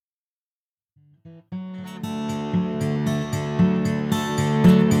Welcome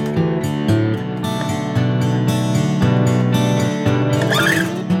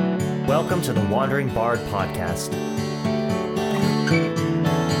to the Wandering Bard Podcast.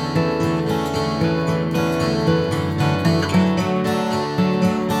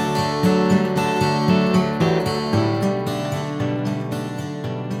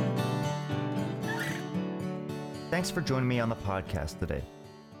 Thanks for joining me on the podcast today.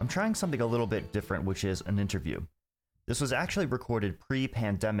 I'm trying something a little bit different, which is an interview. This was actually recorded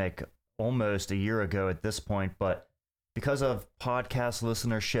pre-pandemic almost a year ago at this point, but because of podcast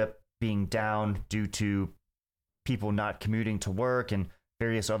listenership being down due to people not commuting to work and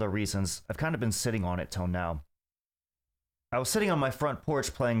various other reasons, I've kind of been sitting on it till now. I was sitting on my front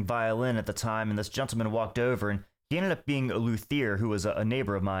porch playing violin at the time, and this gentleman walked over, and he ended up being a luthier who was a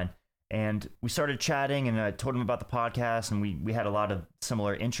neighbor of mine. And we started chatting, and I told him about the podcast, and we had a lot of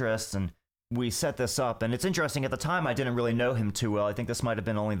similar interests, and we set this up. And it's interesting, at the time, I didn't really know him too well. I think this might have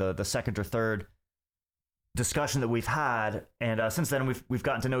been only the second or third discussion that we've had, and since then we've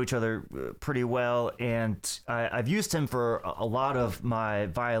gotten to know each other pretty well, and I've used him for a lot of my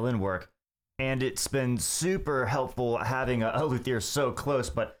violin work, and it's been super helpful having a luthier so close.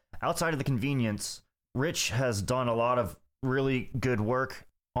 But outside of the convenience, Rich has done a lot of really good work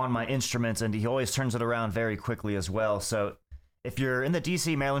on my instruments, and he always turns it around very quickly as well. So if you're in the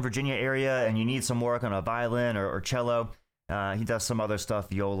DC, Maryland, Virginia area and you need some work on a violin or cello, he does some other stuff,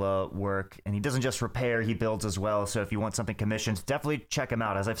 viola work, and he doesn't just repair, he builds as well. So if you want something commissioned, definitely check him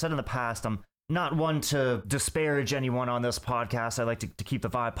out. As I've said in the past, I'm not one to disparage anyone on this podcast. I like to keep the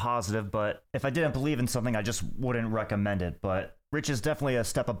vibe positive, but if I didn't believe in something, I just wouldn't recommend it. But Rich is definitely a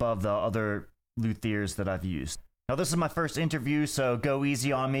step above the other luthiers that I've used. Now, this is my first interview, so go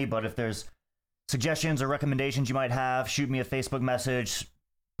easy on me, but if there's suggestions or recommendations you might have, shoot me a Facebook message,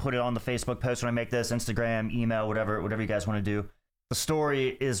 put it on the Facebook post when I make this, Instagram, email, whatever you guys want to do. The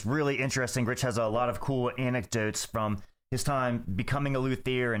story is really interesting. Rich has a lot of cool anecdotes from his time becoming a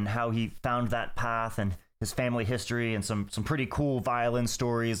luthier and how he found that path, and his family history, and some pretty cool violin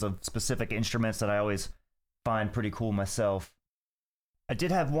stories of specific instruments that I always find pretty cool myself. I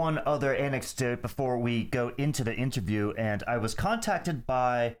did have one other anecdote before we go into the interview, and I was contacted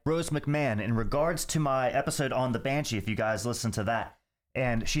by Rose McMahon in regards to my episode on the Banshee, if you guys listen to that.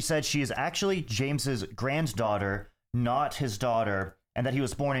 And she said she is actually James's granddaughter, not his daughter, and that he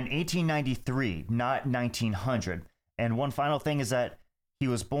was born in 1893, not 1900. And one final thing is that he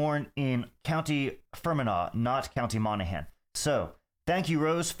was born in County Fermanagh, not County Monaghan. So thank you,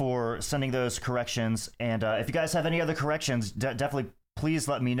 Rose, for sending those corrections. And if you guys have any other corrections, definitely please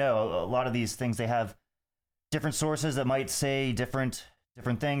let me know. A lot of these things, they have different sources that might say different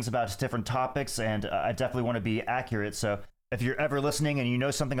things about different topics, and I definitely want to be accurate. So if you're ever listening and you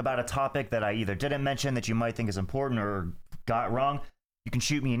know something about a topic that I either didn't mention that you might think is important or got wrong, you can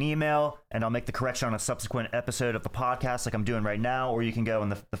shoot me an email and I'll make the correction on a subsequent episode of the podcast like I'm doing right now, or you can go in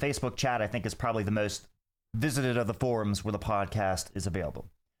the Facebook chat. I think is probably the most visited of the forums where the podcast is available.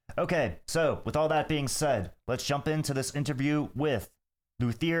 Okay, so with all that being said, let's jump into this interview with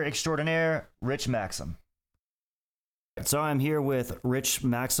luthier extraordinaire, Rich Maxham. So I'm here with Rich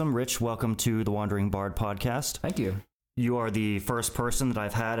Maxham. Rich, welcome to the Wandering Bard Podcast. Thank you. You are the first person that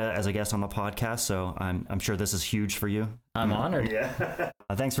I've had as a guest on the podcast, so I'm sure this is huge for you. I'm honored. Yeah.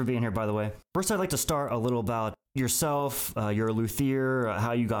 Thanks for being here, by the way. First, I'd like to start a little about yourself. You're a luthier,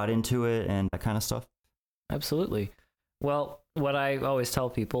 how you got into it, and that kind of stuff. Absolutely. Well, what I always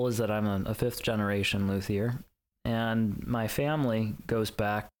tell people is that I'm a fifth-generation luthier, and my family goes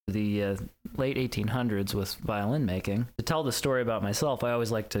back to the late 1800s with violin making. To tell the story about myself, I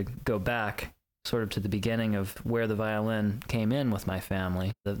always like to go back sort of to the beginning of where the violin came in with my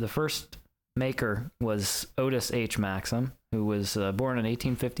family. The first maker was Otis H. Maxham, who was born in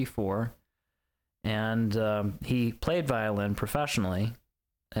 1854, and he played violin professionally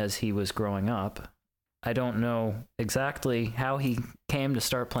as he was growing up. I don't know exactly how he came to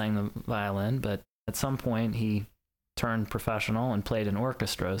start playing the violin, but at some point he turned professional and played in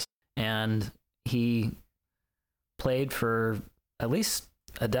orchestras, and he played for at least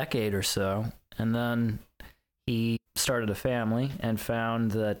a decade or so. And then he started a family and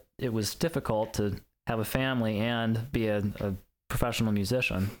found that it was difficult to have a family and be a professional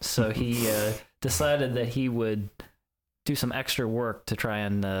musician. So he decided that he would do some extra work to try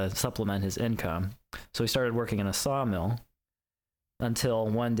and supplement his income. So he started working in a sawmill until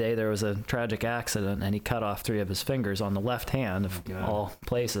one day there was a tragic accident and he cut off 3 of his fingers on the left hand of all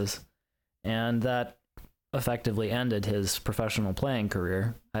places. And that effectively ended his professional playing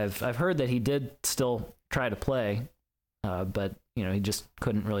career. I've heard that he did still try to play, but he just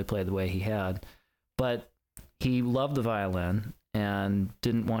couldn't really play the way he had. But he loved the violin and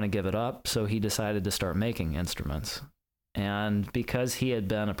didn't want to give it up, so he decided to start making instruments. And because he had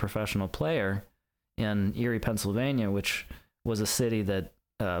been a professional player in Erie, Pennsylvania, which was a city that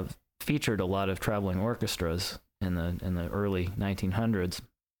featured a lot of traveling orchestras in the early 1900s,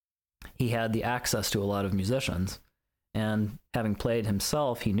 he had the access to a lot of musicians. And having played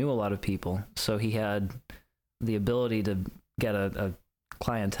himself, he knew a lot of people, so he had the ability to get a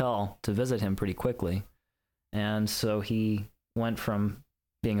clientele to visit him pretty quickly. And so he went from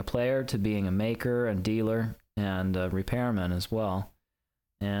being a player to being a maker and dealer and a repairman as well.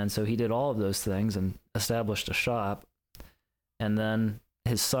 And so he did all of those things and established a shop. And then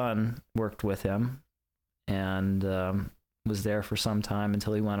his son worked with him and was there for some time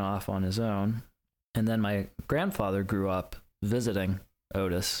until he went off on his own. And then my grandfather grew up visiting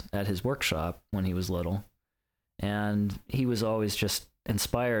Otis at his workshop when he was little. And he was always just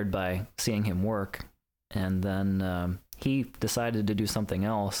inspired by seeing him work. And then he decided to do something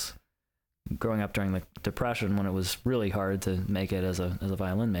else growing up during the Depression, when it was really hard to make it as a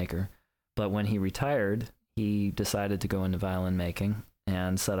violin maker. But when he retired, he decided to go into violin making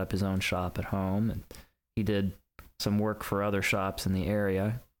and set up his own shop at home. And he did some work for other shops in the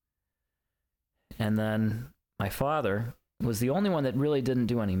area. And then my father was the only one that really didn't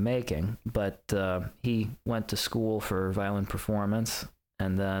do any making, but he went to school for violin performance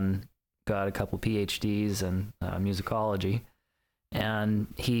and then got a couple PhDs in musicology. And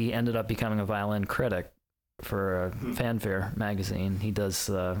he ended up becoming a violin critic for a fanfare magazine. He does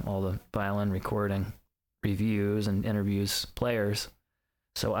all the violin recording reviews and interviews players.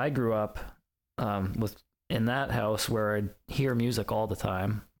 So I grew up in that house where I'd hear music all the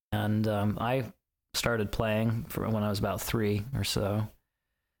time. And I started playing when I was about 3 or so.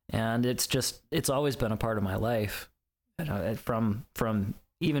 And it's always been a part of my life. From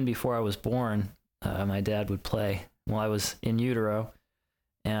even before I was born, my dad would play while I was in utero.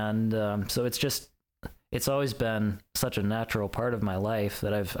 And so it's always been such a natural part of my life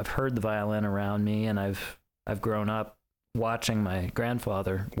that I've heard the violin around me, and I've grown up watching my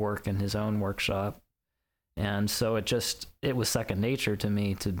grandfather work in his own workshop. And so it was second nature to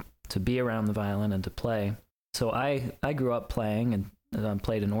me to be around the violin and to play. So I grew up playing and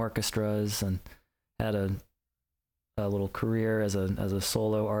played in orchestras and had a little career as a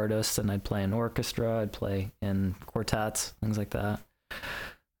solo artist, and I'd play in orchestra, I'd play in quartets, things like that.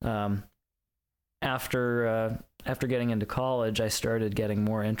 After getting into college, I started getting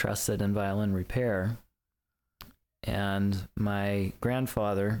more interested in violin repair, and my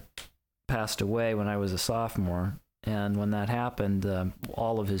grandfather passed away when I was a sophomore. And when that happened,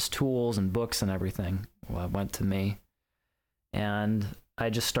 all of his tools and books and everything went to me. And I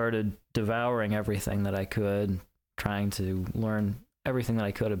just started devouring everything that I could, trying to learn everything that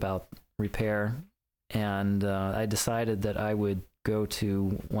I could about repair. And I decided that I would go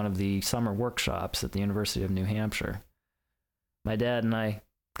to one of the summer workshops at the University of New Hampshire. My dad and I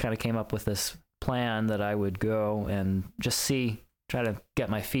kind of came up with this plan that I would go and just try to get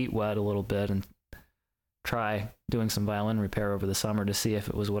my feet wet a little bit and try doing some violin repair over the summer to see if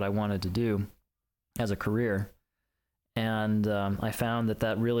it was what I wanted to do as a career. And I found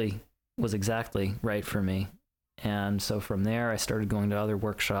that really was exactly right for me. And so from there, I started going to other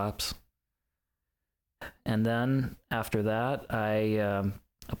workshops. And then after that, I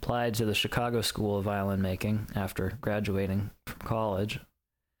applied to the Chicago School of Violin Making after graduating from college.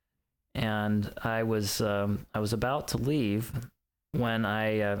 And I was about to leave when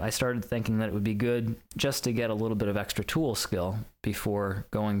I started thinking that it would be good just to get a little bit of extra tool skill before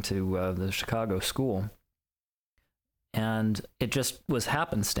going to the Chicago school. And it just was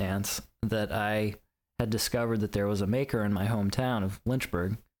happenstance that I had discovered that there was a maker in my hometown of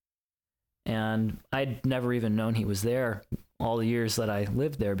Lynchburg. And I'd never even known he was there all the years that I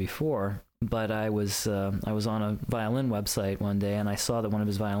lived there before. But I was on a violin website one day, and I saw that one of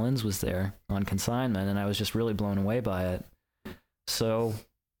his violins was there on consignment, and I was just really blown away by it. So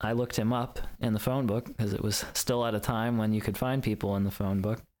I looked him up in the phone book, because it was still at a time when you could find people in the phone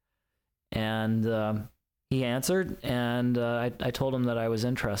book. And he answered, and I told him that I was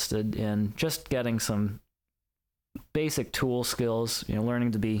interested in just getting some basic tool skills,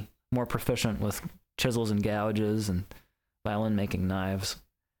 learning to be more proficient with chisels and gouges and violin making knives.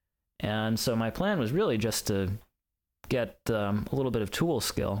 And so my plan was really just to get a little bit of tool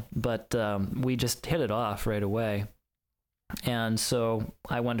skill, but we just hit it off right away. And so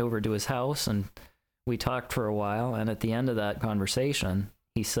I went over to his house and we talked for a while. And at the end of that conversation,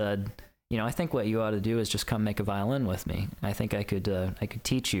 he said, I think what you ought to do is just come make a violin with me. I think I could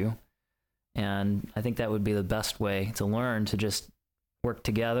teach you. And I think that would be the best way to learn, to just work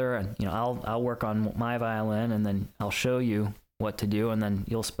together. And, I'll work on my violin, and then I'll show you what to do, and then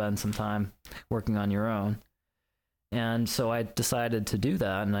you'll spend some time working on your own. And so I decided to do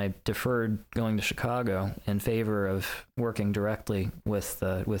that, and I deferred going to Chicago in favor of working directly with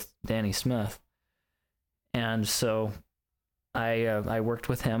Danny Smith. And so I worked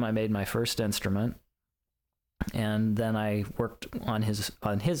with him. I made my first instrument, and then I worked on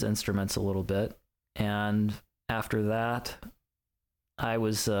his instruments a little bit. And after that, I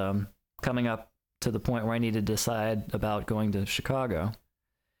was coming up to the point where I needed to decide about going to Chicago.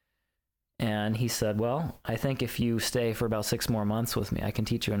 And he said, well, I think if you stay for about 6 more months with me, I can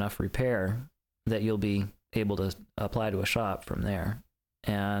teach you enough repair that you'll be able to apply to a shop from there.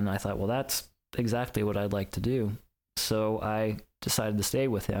 And I thought, well, that's exactly what I'd like to do. So I decided to stay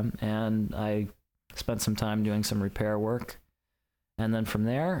with him, and I spent some time doing some repair work. And then from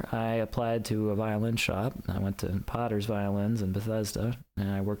there, I applied to a violin shop. I went to Potter's Violins in Bethesda,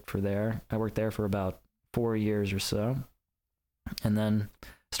 and I worked there. I worked there for about 4 years or so. And then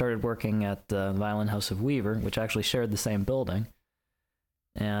started working at the Violin House of Weaver, which actually shared the same building.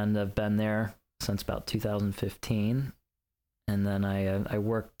 And I've been there since about 2015. And then I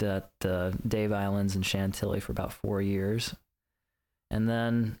worked at Day Violins in Chantilly for about 4 years. And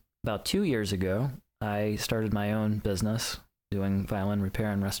then about 2 years ago, I started my own business doing violin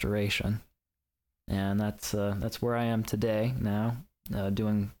repair and restoration. And that's where I am today now,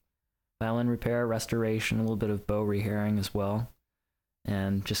 doing violin repair, restoration, a little bit of bow rehearing as well,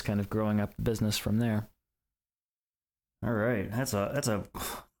 and just kind of growing up the business from there. All right, that's a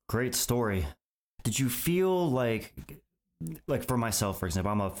great story. Did you feel like for myself, for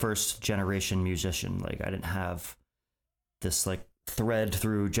example, I'm a first generation musician. Like, I didn't have this like thread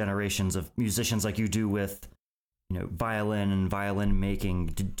through generations of musicians like you do with, violin and violin making.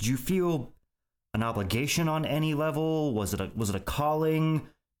 Did you feel an obligation on any level? Was it a calling?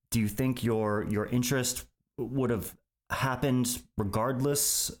 Do you think your interest would have happened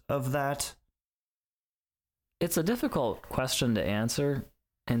regardless of that? It's a difficult question to answer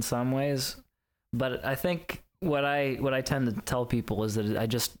in some ways, but I think what I tend to tell people is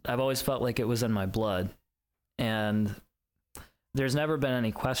that I've always felt like it was in my blood, and there's never been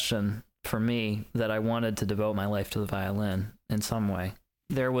any question for me that I wanted to devote my life to the violin in some way.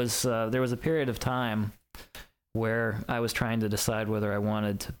 There was a period of time where I was trying to decide whether I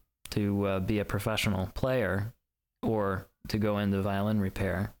wanted to be a professional player or to go into violin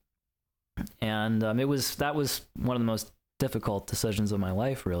repair. And that was one of the most difficult decisions of my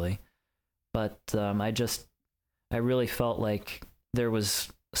life, really. But I really felt like there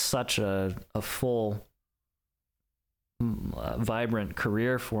was such a full, vibrant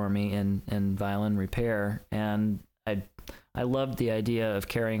career for me in violin repair, and I loved the idea of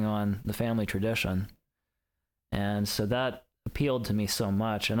carrying on the family tradition, and so that appealed to me so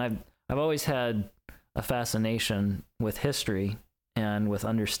much. And I've always had a fascination with history and with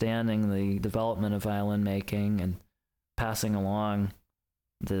understanding the development of violin making and passing along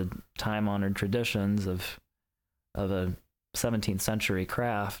the time-honored traditions of a 17th century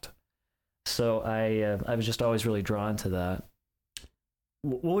craft. So I was just always really drawn to that.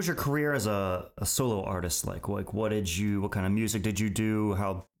 What was your career as a solo artist like? Like, what kind of music did you do?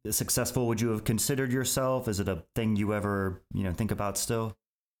 How successful would you have considered yourself? Is it a thing you ever, think about still?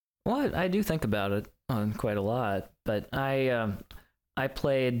 Well, I do think about it quite a lot, but I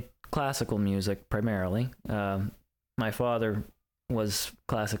played classical music primarily. My father was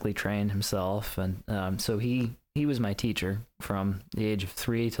classically trained himself, and so he was my teacher from the age of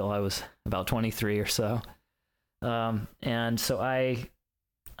 3 till I was about 23 or so. And so I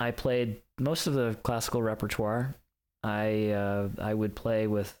played most of the classical repertoire. I would play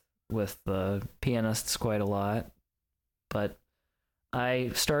with pianists quite a lot, but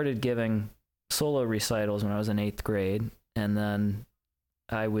I started giving solo recitals when I was in 8th grade, and then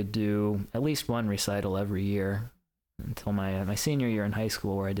I would do at least one recital every year until my senior year in high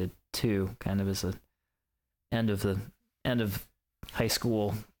school, where I did 2, kind of as a end of high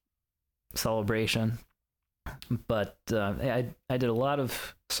school celebration. But I did a lot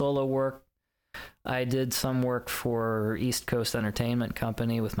of solo work. I did some work for East Coast Entertainment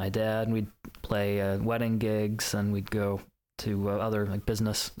Company with my dad. We'd play wedding gigs, and we'd go to other like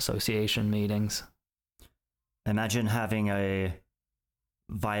business association meetings. Imagine having a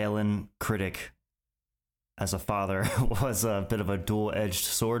violin critic as a father. Was a bit of a dual-edged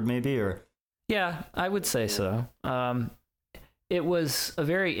sword, maybe, or? Yeah, I would say so. It was a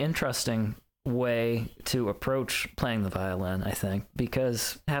very interesting way to approach playing the violin, I think,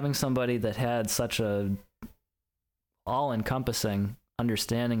 because having somebody that had such a all-encompassing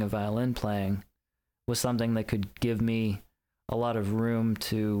understanding of violin playing was something that could give me a lot of room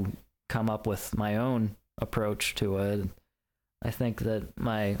to come up with my own approach to it. I think that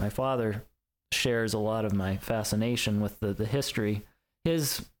my father shares a lot of my fascination with the history.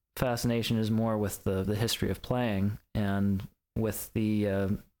 His fascination is more with the history of playing and with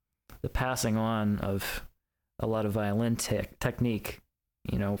the passing on of a lot of violin technique,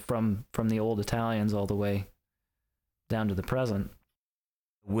 you know, from the old Italians all the way down to the present.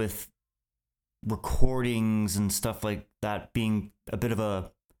 With recordings and stuff like that being a bit of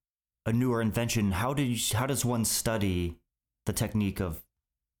a newer invention, how does one study the technique of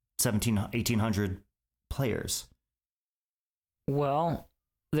 1800 players? Well,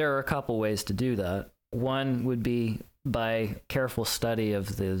 there are a couple ways to do that. One would be by careful study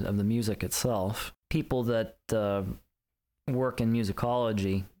of the music itself. People that work in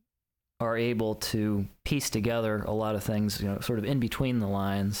musicology are able to piece together a lot of things, you know, sort of in between the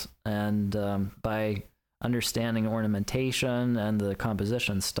lines, and by understanding ornamentation and the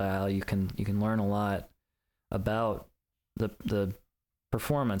composition style, you can learn a lot about the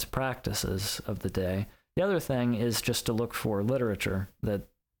performance practices of the day. The other thing is just to look for literature that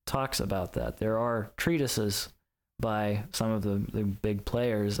talks about that. There are treatises by some of the big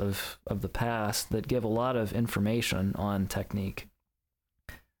players of the past that give a lot of information on technique.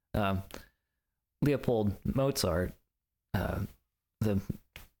 Leopold Mozart, the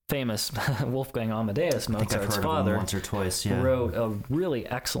famous Wolfgang Amadeus Mozart's father, once or twice, yeah, wrote a really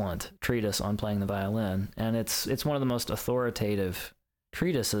excellent treatise on playing the violin, and it's one of the most authoritative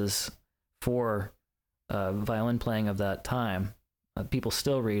treatises for violin playing of that time. People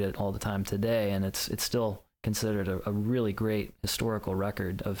still read it all the time today, and it's still considered a really great historical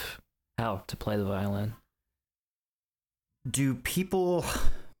record of how to play the violin. Do people,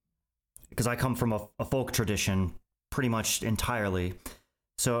 because I come from a folk tradition pretty much entirely,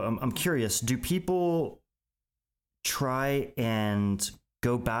 so I'm curious, do people try and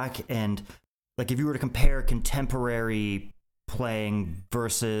go back and, like, if you were to compare contemporary playing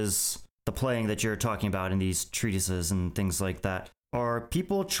versus the playing that you're talking about in these treatises and things like that, are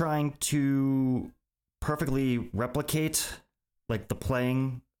people trying to perfectly replicate, like, the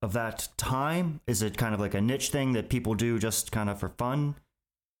playing of that time? Is it kind of like a niche thing that people do just kind of for fun?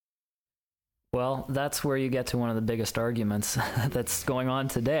 Well, that's where you get to one of the biggest arguments that's going on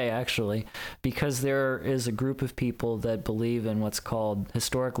today, actually, because there is a group of people that believe in what's called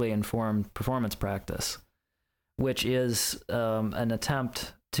historically informed performance practice, which is an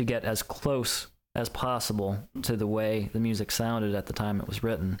attempt to get as close as possible to the way the music sounded at the time it was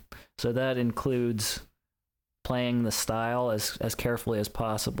written. So that includes playing the style as carefully as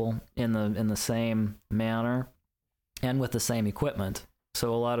possible in the same manner and with the same equipment.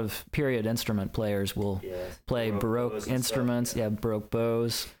 So a lot of period instrument players will play Baroque instruments, Baroque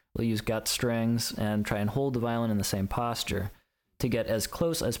bows. They'll use gut strings and try and hold the violin in the same posture to get as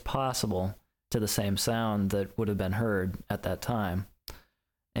close as possible to the same sound that would have been heard at that time.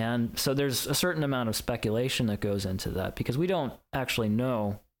 And so there's a certain amount of speculation that goes into that, because we don't actually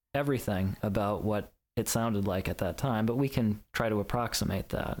know everything about what it sounded like at that time, but we can try to approximate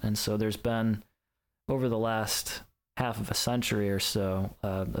that. And so there's been, over the last half of a century or so,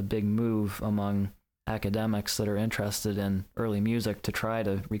 a big move among academics that are interested in early music to try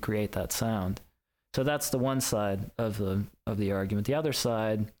to recreate that sound. So that's the one side of the argument. The other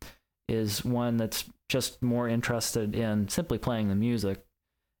side is one that's just more interested in simply playing the music.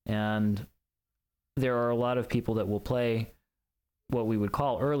 And there are a lot of people that will play what we would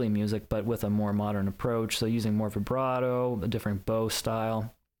call early music, but with a more modern approach, so using more vibrato, a different bow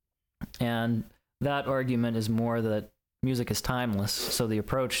style. And that argument is more that music is timeless, so the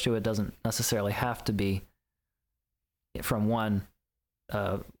approach to it doesn't necessarily have to be from one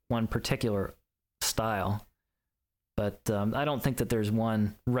particular style. But I don't think that there's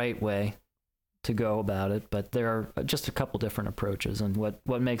one right way to go about it, but there are just a couple different approaches. And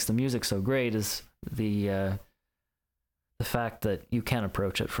what makes the music so great is the fact that you can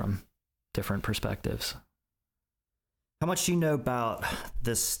approach it from different perspectives. How much do you know about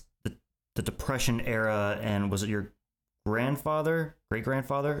the Depression era, and was it your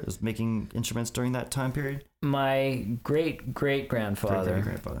great-grandfather was making instruments during that time period? My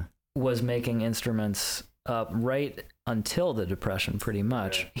great-great-grandfather was making instruments right until the Depression, pretty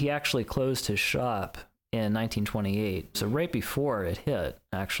much. He actually closed his shop in 1928, so right before it hit,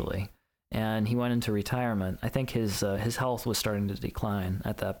 actually. And he went into retirement. I think his health was starting to decline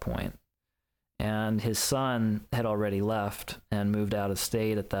at that point. And his son had already left and moved out of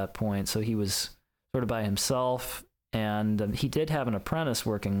state at that point, so he was sort of by himself. And he did have an apprentice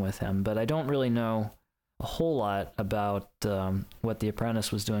working with him, but I don't really know a whole lot about what the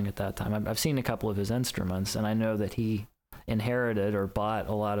apprentice was doing at that time. I've seen a couple of his instruments, and I know that he inherited or bought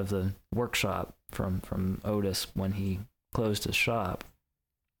a lot of the workshop from Otis when he closed his shop.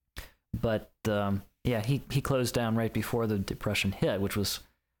 But yeah, he closed down right before the Depression hit, which was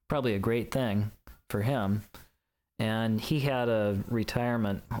probably a great thing for him. And he had a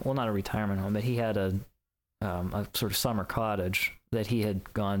retirement, well, not a retirement home, but he had a sort of summer cottage that he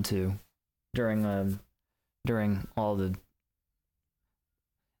had gone to during all the.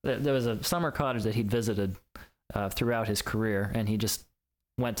 There was a summer cottage that he'd visited throughout his career, and he just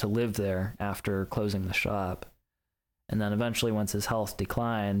went to live there after closing the shop. And then eventually, once his health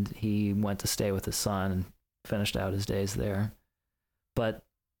declined, he went to stay with his son and finished out his days there. But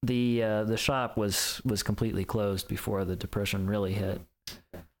the shop was completely closed before the Depression really hit.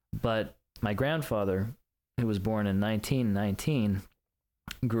 But my grandfather, who was born in 1919,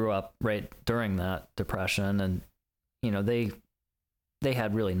 grew up right during that Depression, and they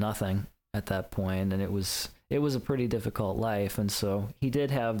had really nothing at that point, and it was a pretty difficult life. And so he did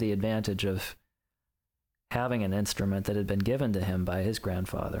have the advantage of having an instrument that had been given to him by his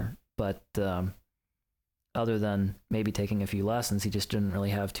grandfather, but other than maybe taking a few lessons, he just didn't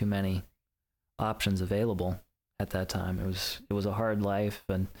really have too many options available at that time. It was a hard life,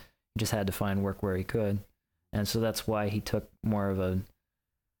 and he just had to find work where he could. And so that's why he took more of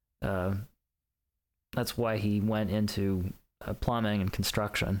that's why he went into plumbing and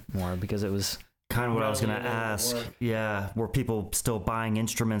construction more, because it was kind of what I was going to ask. Yeah, were people still buying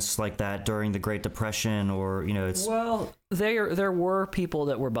instruments like that during the Great Depression, or it's well, there were people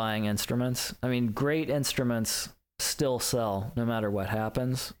that were buying instruments. I mean, great instruments still sell no matter what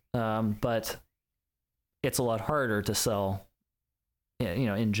happens, but it's a lot harder to sell,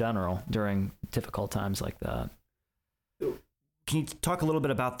 in general during difficult times like that. Can you talk a little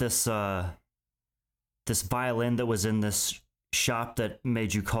bit about this this violin that was in this shop that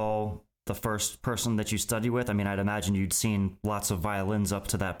made you call the first person that you studied with? I mean, I'd imagine you'd seen lots of violins up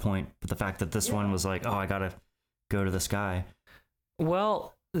to that point, but the fact that this one was like, oh, I gotta go to this guy.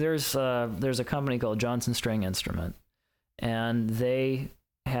 Well, there's a company called Johnson String Instrument, and they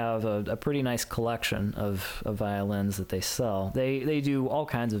have a pretty nice collection of violins that they sell. They do all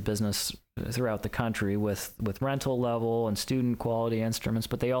kinds of business throughout the country with rental level and student quality instruments,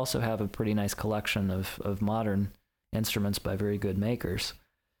 but they also have a pretty nice collection of modern instruments by very good makers.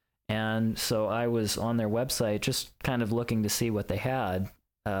 And so I was on their website just kind of looking to see what they had.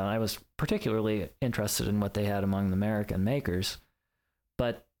 I was particularly interested in what they had among the American makers.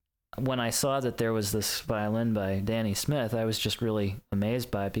 But when I saw that there was this violin by Danny Smith, I was just really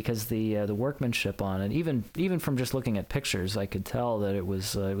amazed by it, because the workmanship on it, even from just looking at pictures, I could tell that it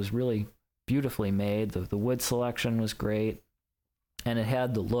was really beautifully made. The wood selection was great, and it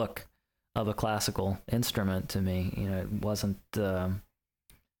had the look of a classical instrument to me. It wasn't.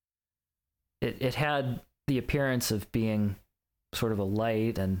 It had the appearance of being sort of a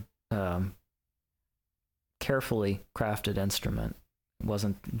light and carefully crafted instrument. It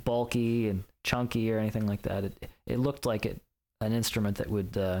wasn't bulky and chunky or anything like that. It looked like an instrument that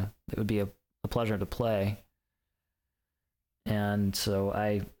would be a pleasure to play. And so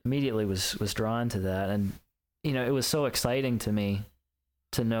I immediately was drawn to that, and it was so exciting to me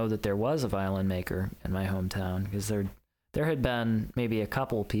to know that there was a violin maker in my hometown, because there had been maybe a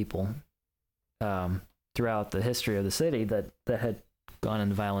couple people throughout the history of the city that had gone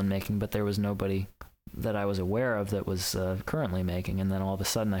into violin making, but there was nobody that I was aware of that was currently making. And then all of a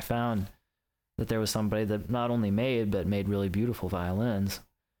sudden I found that there was somebody that not only made, but made really beautiful violins.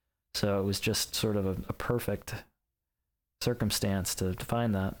 So it was just sort of a perfect circumstance to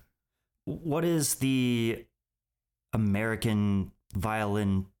find that. What is the American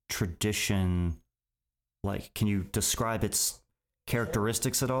violin tradition like? Can you describe its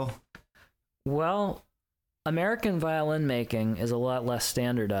characteristics at all? Well, American violin making is a lot less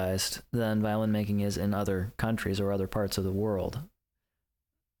standardized than violin making is in other countries or other parts of the world.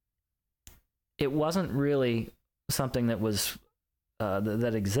 It wasn't really something that was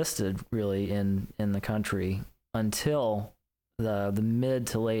that existed really in the country until the mid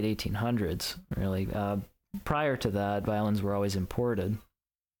to late 1800s. Really, prior to that, violins were always imported,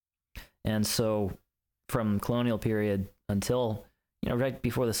 and so from colonial period until right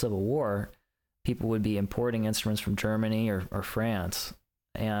before the Civil War, people would be importing instruments from Germany or France,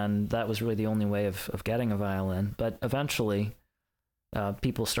 and that was really the only way of getting a violin. But eventually,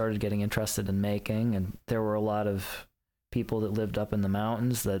 people started getting interested in making, and there were a lot of people that lived up in the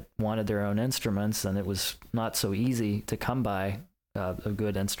mountains that wanted their own instruments, and it was not so easy to come by a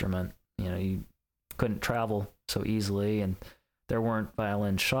good instrument. You couldn't travel so easily, and there weren't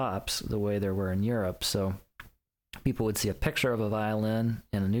violin shops the way there were in Europe. So people would see a picture of a violin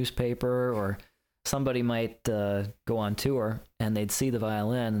in a newspaper, or somebody might go on tour and they'd see the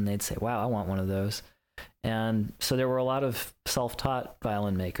violin and they'd say, wow, I want one of those. And so there were a lot of self-taught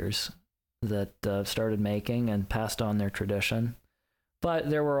violin makers that started making and passed on their tradition. But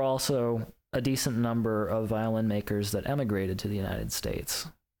there were also a decent number of violin makers that emigrated to the United States.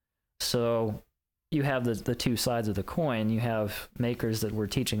 So you have the two sides of the coin. You have makers that were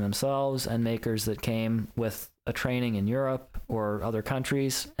teaching themselves and makers that came with a training in Europe or other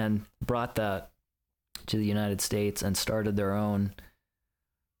countries and brought that to the United States and started their own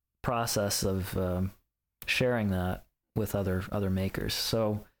process of sharing that with other makers.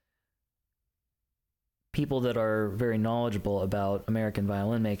 So people that are very knowledgeable about American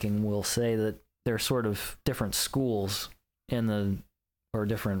violin making will say that there are sort of different schools or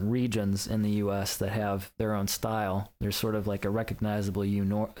different regions in the U.S. that have their own style. There's sort of like a recognizable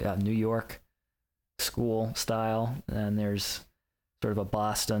New York school style, and there's sort of a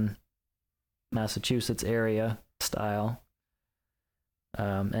Boston, Massachusetts area style.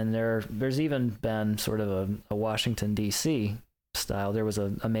 And there's even been sort of a Washington, D.C. style. There was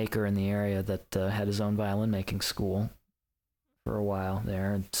a maker in the area that had his own violin making school for a while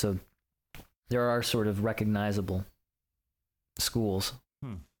there. And so there are sort of recognizable schools.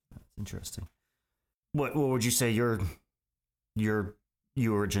 That's interesting. What would you say you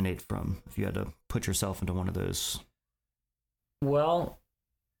originate from, if you had to put yourself into one of those? Well,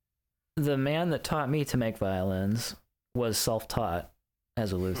 the man that taught me to make violins was self-taught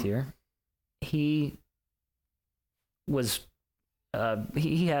as a luthier. He was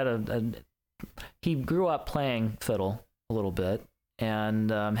he grew up playing fiddle a little bit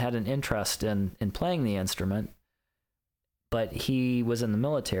and had an interest in playing the instrument, but he was in the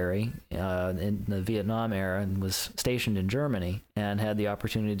military in the Vietnam era and was stationed in Germany and had the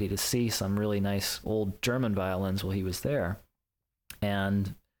opportunity to see some really nice old German violins while he was there.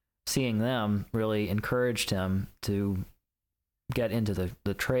 And seeing them really encouraged him to get into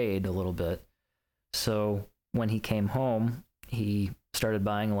the trade a little bit. So when he came home, he started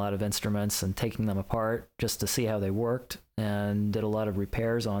buying a lot of instruments and taking them apart just to see how they worked, and did a lot of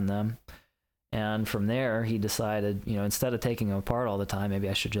repairs on them. And from there, he decided, instead of taking them apart all the time, maybe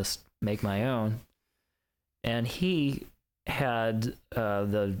I should just make my own. And he had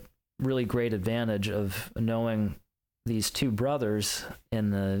the really great advantage of knowing these two brothers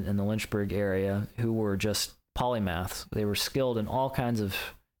in the Lynchburg area who were just polymaths. They were skilled in all kinds of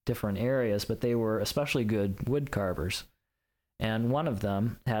different areas, but they were especially good wood carvers. And one of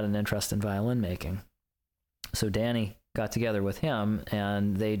them had an interest in violin making. So Danny got together with him,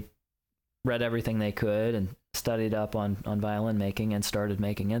 and they read everything they could and studied up on violin making and started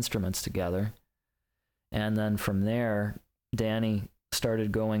making instruments together. And then from there, Danny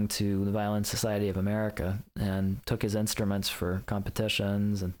started going to the Violin Society of America and took his instruments for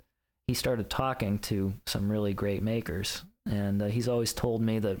competitions, and he started talking to some really great makers. And he's always told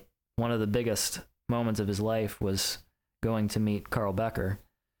me that one of the biggest moments of his life was going to meet Carl Becker,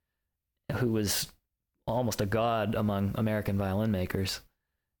 who was almost a god among American violin makers,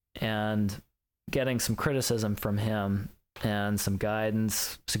 and getting some criticism from him and some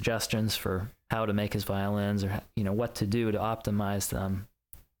guidance, suggestions for how to make his violins, or what to do to optimize them,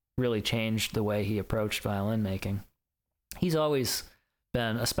 really changed the way he approached violin making. He's always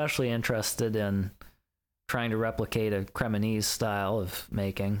been especially interested in trying to replicate a Cremonese style of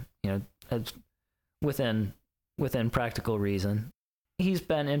making, within practical reason. He's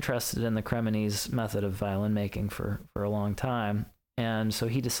been interested in the Cremonese method of violin making for a long time, and so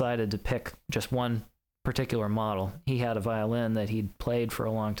he decided to pick just one particular model. He had a violin that he'd played for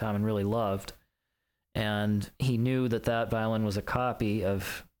a long time and really loved, and he knew that violin was a copy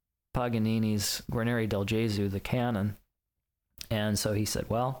of Paganini's Guarneri del Gesù, the Canon. And so he said,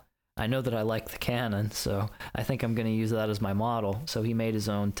 well, I know that I like the Canon, so I think I'm going to use that as my model. So he made his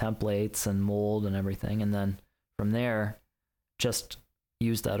own templates and mold and everything, and then from there, just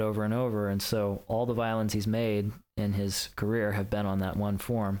used that over and over. And so all the violins he's made in his career have been on that one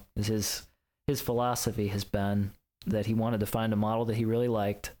form. His philosophy has been that he wanted to find a model that he really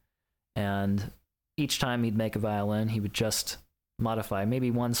liked, and each time he'd make a violin, he would just modify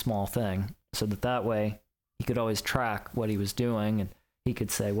maybe one small thing, so that way he could always track what he was doing, and he could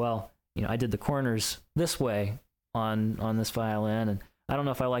say, well, I did the corners this way on this violin, and I don't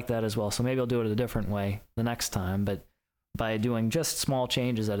know if I like that as well, so maybe I'll do it a different way the next time. But by doing just small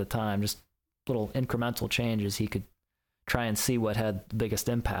changes at a time, just little incremental changes, he could try and see what had the biggest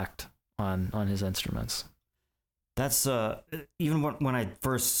impact on his instruments. That's even when I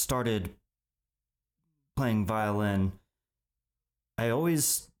first started playing violin,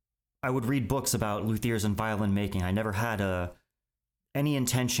 I would read books about luthiers and violin making. I never had any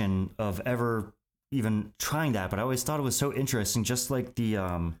intention of ever even trying that, but I always thought it was so interesting, just like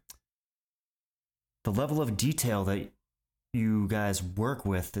the level of detail that you guys work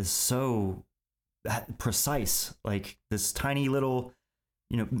with is so precise. Like this tiny little,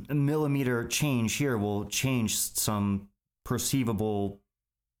 millimeter change here will change some perceivable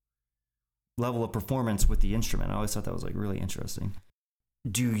level of performance with the instrument. I always thought that was like really interesting.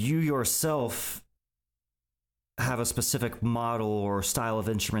 Do you yourself have a specific model or style of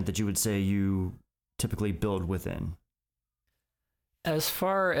instrument that you would say you typically build within? As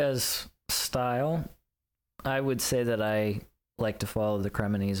far as style, I would say that I like to follow the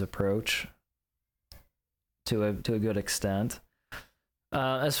Cremonese approach to a good extent.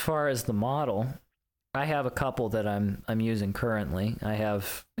 As far as the model, I have a couple that I'm using currently. I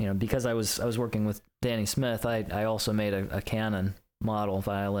have, because I was working with Danny Smith, I also made a Canon model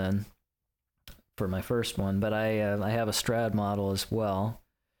violin for my first one, but I have a Strad model as well,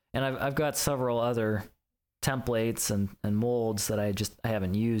 and I've got several other templates and molds that I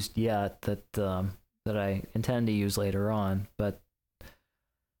haven't used yet that I intend to use later on. But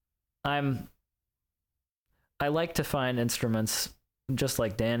I like to find instruments just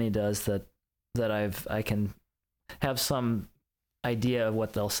like Danny does that I can have some idea of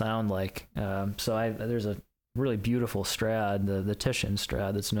what they'll sound like. So there's a really beautiful Strad, the Titian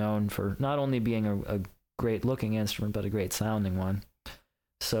Strad, that's known for not only being a great looking instrument, but a great sounding one.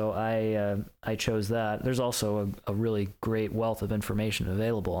 So I chose that. There's also a really great wealth of information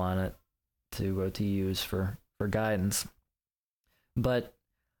available on it to use for guidance. But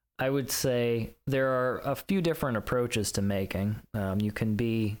I would say there are a few different approaches to making. You can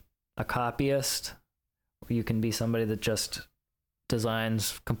be a copyist, or you can be somebody that just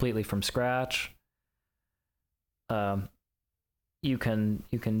designs completely from scratch. You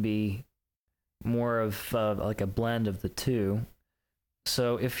can be more of like a blend of the two.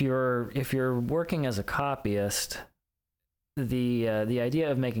 So if you're working as a copyist, the idea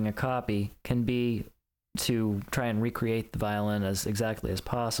of making a copy can be to try and recreate the violin as exactly as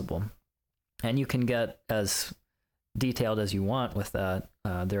possible, and you can get as detailed as you want with that.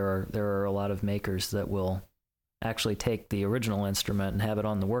 There are a lot of makers that will actually take the original instrument and have it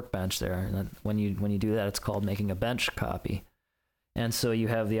on the workbench there. And when you do that, it's called making a bench copy. And so you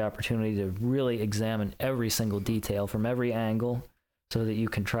have the opportunity to really examine every single detail from every angle, so that you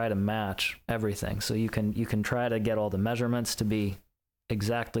can try to match everything. So you can try to get all the measurements to be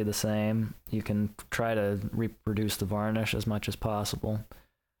exactly the same. You can try to reproduce the varnish as much as possible.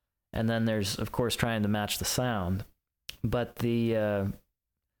 And then there's, of course, trying to match the sound. But the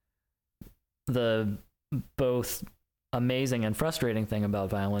both amazing and frustrating thing about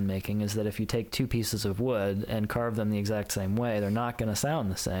violin making is that if you take two pieces of wood and carve them the exact same way, they're not going to sound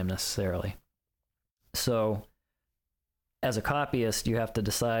the same necessarily. So as a copyist, you have to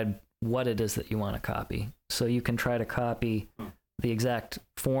decide what it is that you want to copy. So you can try to copy the exact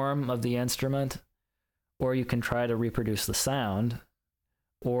form of the instrument, or you can try to reproduce the sound,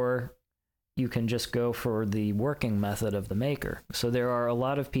 or you can just go for the working method of the maker. So there are a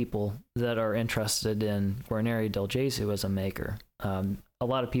lot of people that are interested in Guarneri del Gesù as a maker. A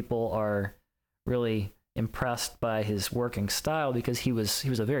lot of people are really impressed by his working style because he was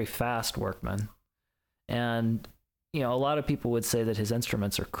a very fast workman. And a lot of people would say that his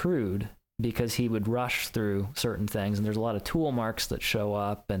instruments are crude because he would rush through certain things, and there's a lot of tool marks that show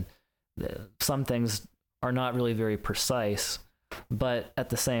up, and some things are not really very precise. But at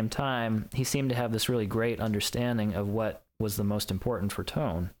the same time, he seemed to have this really great understanding of what was the most important for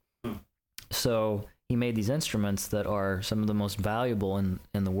tone. So he made these instruments that are some of the most valuable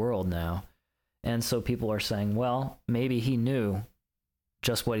in the world now. And so people are saying, well, maybe he knew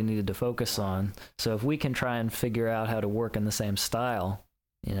just what he needed to focus on. So if we can try and figure out how to work in the same style,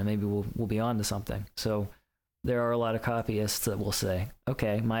 maybe we'll be on to something. So there are a lot of copyists that will say,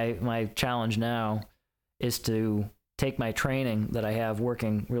 okay, my challenge now is to take my training that I have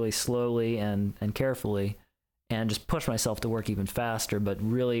working really slowly and carefully and just push myself to work even faster, but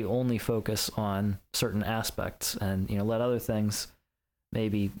really only focus on certain aspects and, let other things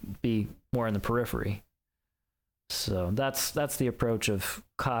maybe be more in the periphery. So that's the approach of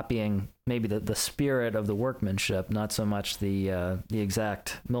copying maybe the spirit of the workmanship, not so much the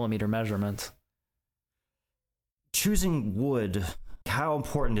exact millimeter measurements. Choosing wood, how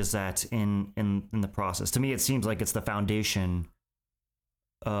important is that in the process? To me, it seems like it's the foundation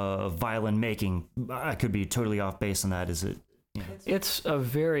of violin making. I could be totally off base on that. Is it? Yeah. It's a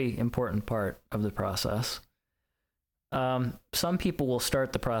very important part of the process. Some people will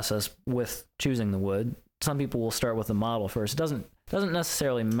start the process with choosing the wood. Some people will start with the model first. It doesn't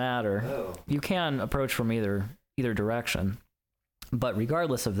necessarily matter. Oh. You can approach from either direction, but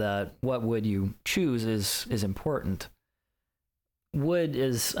regardless of that, what wood you choose is important. Wood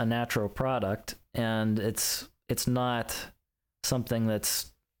is a natural product, and it's not something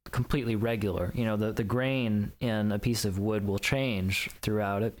that's completely regular. You know, the grain in a piece of wood will change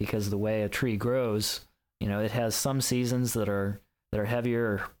throughout it because the way a tree grows, you know, it has some seasons that are heavier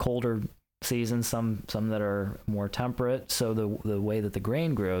or colder seasons, some that are more temperate. So the way that the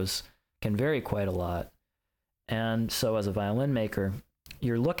grain grows can vary quite a lot. And so as a violin maker,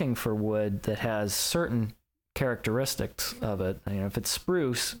 you're looking for wood that has certain characteristics of it. You know, if it's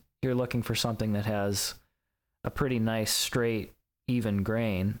spruce, you're looking for something that has a pretty nice, straight, even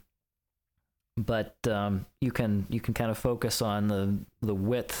grain. But you can kind of focus on the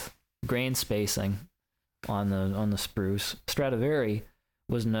width, grain spacing on the spruce. Stradivari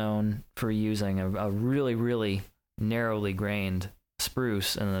was known for using a really, really narrowly grained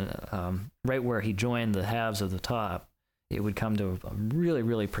spruce, and right where he joined the halves of the top, it would come to a really,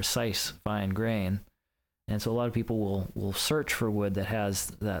 really precise, fine grain. And so a lot of people will search for wood that has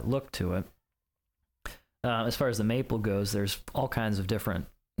that look to it. As far as the maple goes, there's all kinds of different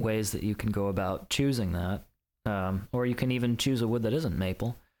ways that you can go about choosing that, or you can even choose a wood that isn't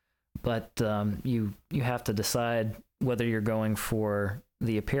maple. But you have to decide whether you're going for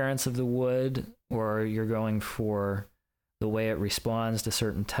the appearance of the wood or you're going for the way it responds to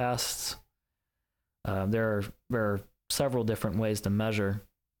certain tests. There are several different ways to measure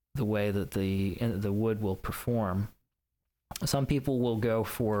the way that the wood will perform. Some people will go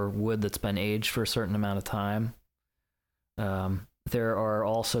for wood that's been aged for a certain amount of time. There are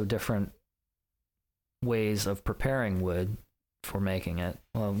also different ways of preparing wood for making it.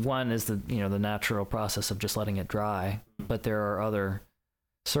 Well, one is the natural process of just letting it dry, but there are other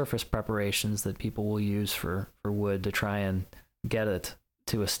surface preparations that people will use for wood to try and get it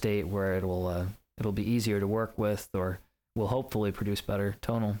to a state where it'll be easier to work with, or will hopefully produce better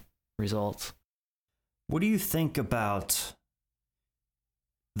tonal results. What do you think about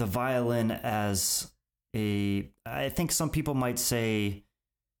the violin as I think some people might say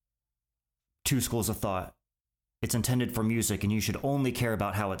two schools of thought. It's intended for music and you should only care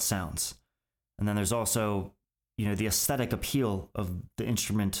about how it sounds. And then there's also, the aesthetic appeal of the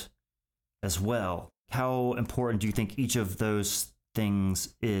instrument as well. How important do you think each of those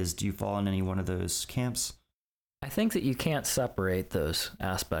things is? Do you fall in any one of those camps? I think that you can't separate those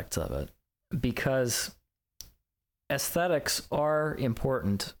aspects of it, because aesthetics are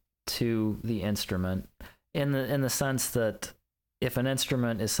important to the instrument in the sense that if an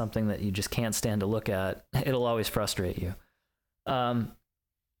instrument is something that you just can't stand to look at, it'll always frustrate you.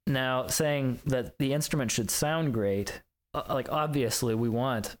 Now, saying that the instrument should sound great, obviously we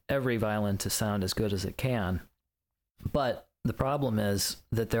want every violin to sound as good as it can, but the problem is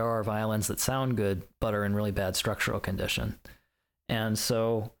that there are violins that sound good but are in really bad structural condition. And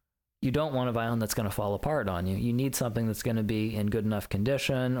so you don't want a violin that's going to fall apart on you. You need something that's going to be in good enough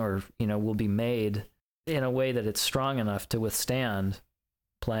condition, or, will be made in a way that it's strong enough to withstand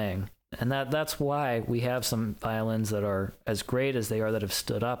playing. And that's why we have some violins that are as great as they are, that have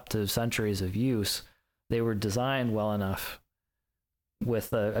stood up to centuries of use. They were designed well enough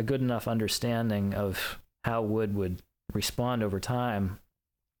with a good enough understanding of how wood would respond over time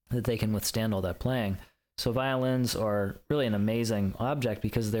that they can withstand all that playing. So violins are really an amazing object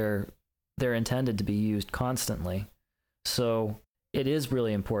because they're intended to be used constantly. So it is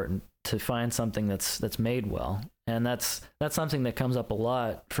really important to find something that's made well. And that's something that comes up a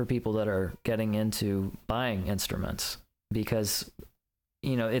lot for people that are getting into buying instruments, because,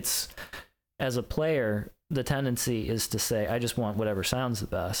 it's, as a player, the tendency is to say, I just want whatever sounds the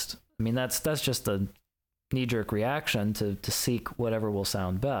best. I mean, that's just a knee-jerk reaction to seek whatever will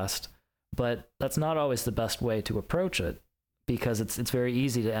sound best. But that's not always the best way to approach it, because it's very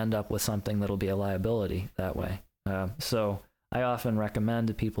easy to end up with something that'll be a liability that way. So I often recommend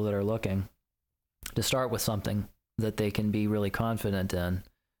to people that are looking to start with something that they can be really confident in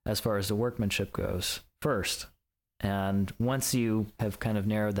as far as the workmanship goes first. And once you have kind of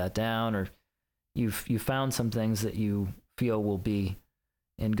narrowed that down, or you've found some things that you feel will be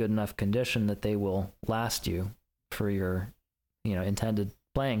in good enough condition that they will last you for your, intended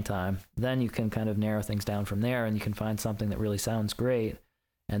playing time, then you can kind of narrow things down from there, and you can find something that really sounds great.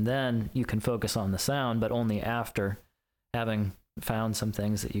 And then you can focus on the sound, but only after having found some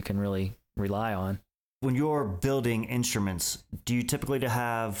things that you can really rely on. When you're building instruments, do you typically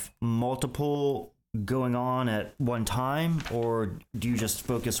have multiple going on at one time, or do you just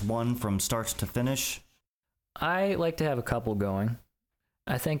focus one from start to finish? I like to have a couple going.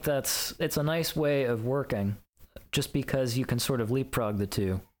 I think it's a nice way of working, just because you can sort of leapfrog the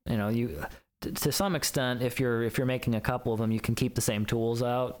two. You know, to some extent, if you're making a couple of them, you can keep the same tools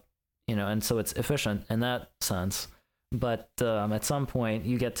out, you know, and so it's efficient in that sense. But at some point,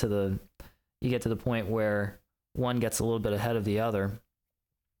 you get to the point where one gets a little bit ahead of the other,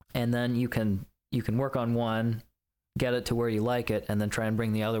 and then you can work on one, get it to where you like it, and then try and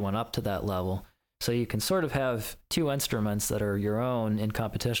bring the other one up to that level. So you can sort of have two instruments that are your own in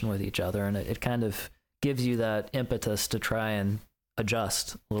competition with each other, and it kind of gives you that impetus to try and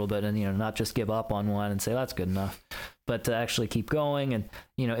adjust a little bit, and, you know, not just give up on one and say that's good enough, but to actually keep going. And,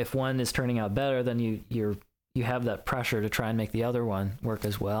 you know, if one is turning out better, then you have that pressure to try and make the other one work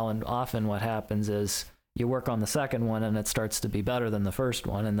as well. And often what happens is you work on the second one and it starts to be better than the first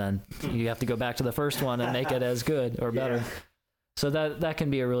one, and then you have to go back to the first one and make it as good or better. Yeah. So that can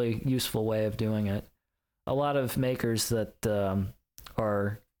be a really useful way of doing it. A lot of makers that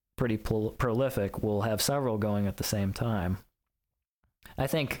are pretty prolific will have several going at the same time. I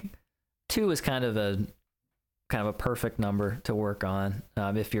think 2 is kind of a perfect number to work on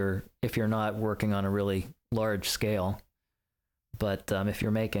if you're not working on a really large scale. But if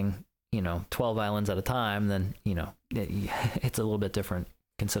you're making, you know, 12 violins at a time, then, you know, it's a little bit different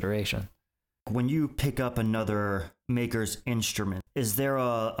consideration. When you pick up another maker's instrument, is there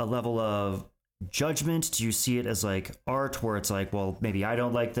a level of judgment? Do you see it as like art, where it's like, well, maybe I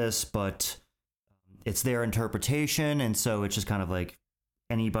don't like this, but it's their interpretation, and so it's just kind of like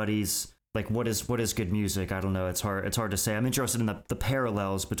anybody's, like, what is good music? I don't know. It's hard to say. I'm interested in the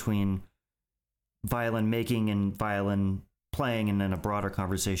parallels between violin making and violin playing, and then a broader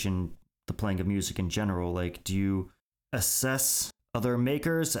conversation, the playing of music in general. Like, do you assess other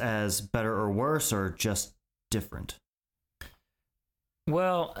makers as better or worse, or just different?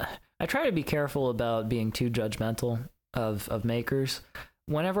 Well, I try to be careful about being too judgmental of makers.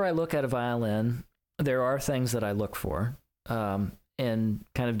 Whenever I look at a violin, there are things that I look for in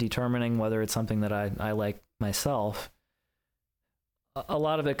kind of determining whether it's something that I like myself. A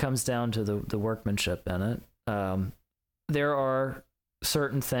lot of it comes down to the workmanship in it. There are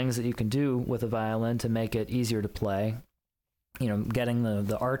certain things that you can do with a violin to make it easier to play. You know, getting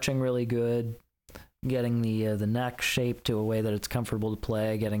the arching really good, getting the neck shaped to a way that it's comfortable to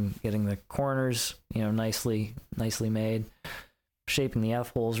play, getting the corners, you know, nicely made, shaping the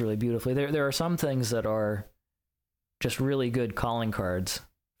F holes really beautifully. There are some things that are just really good calling cards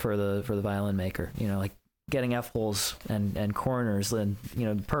for the violin maker. You know, like getting F holes and corners, and, you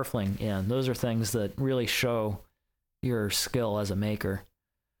know, purfling in. Those are things that really show your skill as a maker,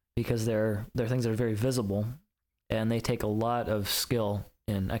 because they're things that are very visible, and they take a lot of skill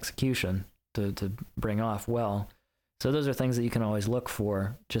in execution to bring off well. So those are things that you can always look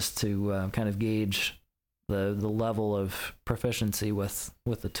for, just to kind of gauge the level of proficiency with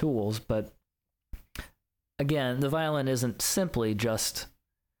the tools. But again, the violin isn't simply just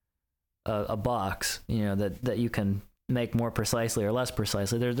a box, you know, that you can make more precisely or less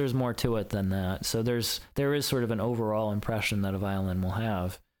precisely. There's more to it than that. So there is sort of an overall impression that a violin will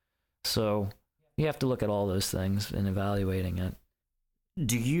have. So you have to look at all those things in evaluating it.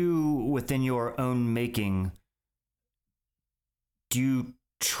 Do you, within your own making, do you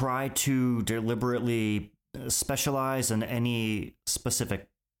try to deliberately specialize in any specific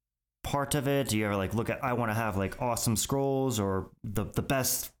part of it? Do you ever like look at, I want to have like awesome scrolls or the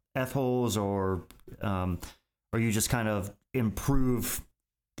best F holes, or you just kind of improve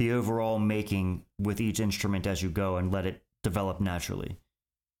the overall making with each instrument as you go and let it develop naturally?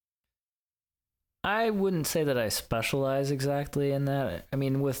 I wouldn't say that I specialize exactly in that. I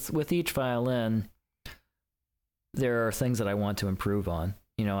mean, with each violin, there are things that I want to improve on.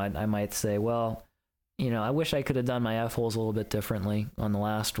 You know, I might say, well, you know, I wish I could have done my F holes a little bit differently on the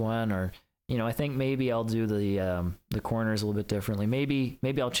last one, or, you know, I think maybe I'll do the corners a little bit differently.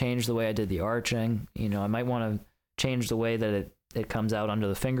 Maybe I'll change the way I did the arching. You know, I might want to change the way that it comes out under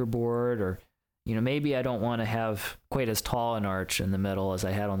the fingerboard, or, you know, maybe I don't want to have quite as tall an arch in the middle as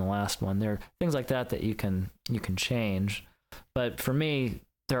I had on the last one. There are things like that you can change. But for me,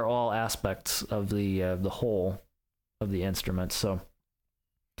 they're all aspects of the whole of the instrument. So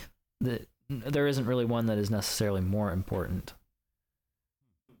there isn't really one that is necessarily more important.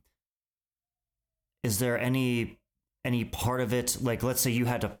 Is there any part of it, like, let's say you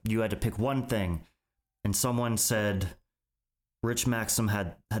had to pick one thing, and someone said Rich Maxham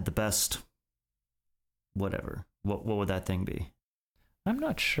had the best whatever, what would that thing be? I'm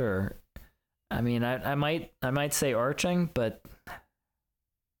not sure. I mean, I might say arching, but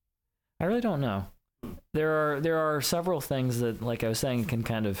I really don't know. There are several things that, like I was saying, can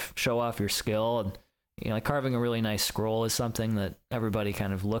kind of show off your skill. And, you know, like carving a really nice scroll is something that everybody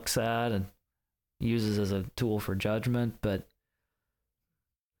kind of looks at, and, uses as a tool for judgment. But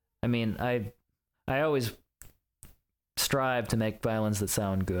I mean, I always strive to make violins that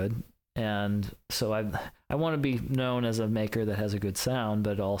sound good, and so I want to be known as a maker that has a good sound,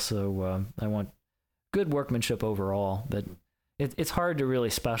 but also I want good workmanship overall. But it's hard to really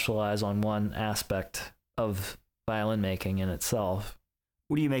specialize on one aspect of violin making in itself.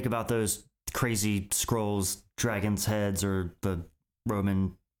 What do you make about those crazy scrolls, dragons' heads, or the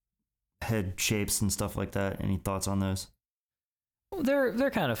Roman head shapes and stuff like that? Any thoughts on those?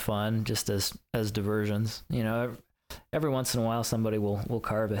 They're kind of fun, just as diversions. You know, every once in a while somebody will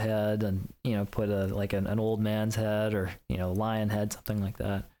carve a head and, you know, put an old man's head, or, you know, lion head, something like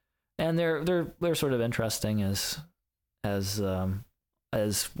that. And they're sort of interesting as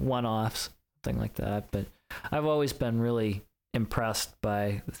one-offs, something like that. But I've always been really impressed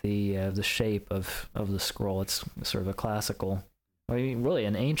by the shape of the scroll. It's sort of a classical, or really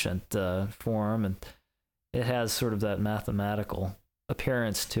an ancient form, and it has sort of that mathematical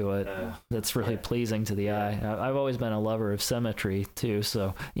appearance to it that's really pleasing to the eye. I've always been a lover of symmetry too,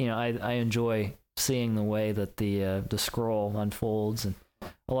 so, you know, I enjoy seeing the way that the scroll unfolds, and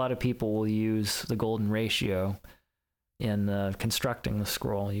a lot of people will use the golden ratio in constructing the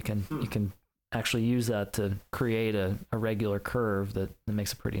scroll. You can actually use that to create a regular curve that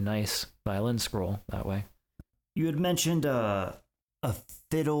makes a pretty nice violin scroll that way. You had mentioned a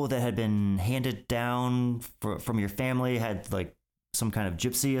fiddle that had been handed down from your family, had like some kind of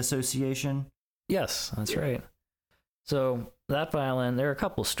gypsy association. Yes, that's right. So that violin, there are a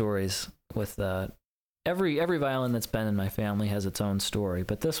couple stories with that. Every violin that's been in my family has its own story,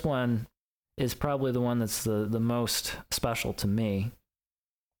 but this one is probably the one that's the most special to me.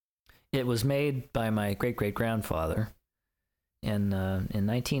 It was made by my great-great-grandfather in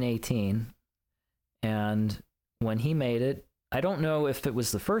 1918, and when he made it, I don't know if it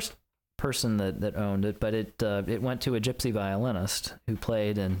was the first person that owned it, but it went to a gypsy violinist who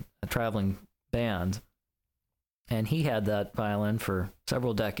played in a traveling band, and he had that violin for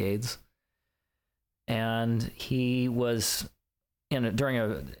several decades. And he was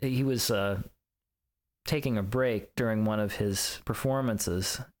taking a break during one of his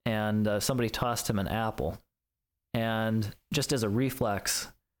performances, and somebody tossed him an apple, and just as a reflex,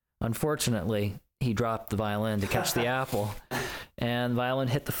 unfortunately, he dropped the violin to catch the apple, and the violin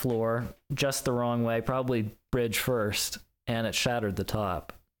hit the floor just the wrong way, probably bridge first, and it shattered the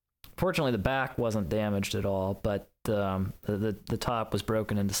top. Fortunately, the back wasn't damaged at all, but the top was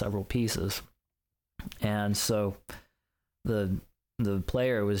broken into several pieces. And so the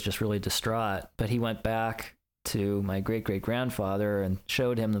player was just really distraught, but he went back to my great-great-grandfather and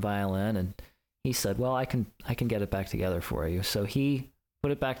showed him the violin, and he said, well, I can get it back together for you. So he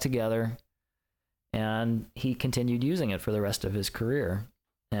put it back together, and he continued using it for the rest of his career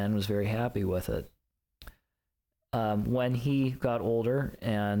and was very happy with it. When he got older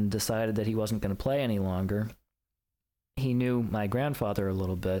and decided that he wasn't going to play any longer, he knew my grandfather a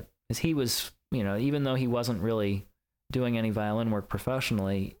little bit, because he was, you know, even though he wasn't really doing any violin work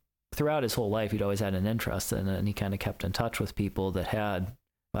professionally, throughout his whole life, he'd always had an interest in it, and he kind of kept in touch with people that had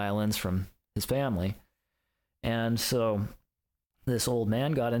violins from his family. And so this old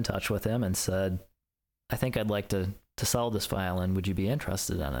man got in touch with him and said, I think I'd like to sell this violin. Would you be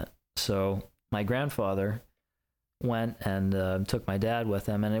interested in it? So my grandfather went and took my dad with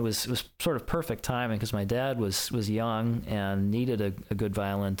him, and it was sort of perfect timing, because my dad was young and needed a good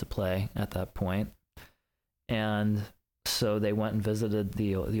violin to play at that point. And so they went and visited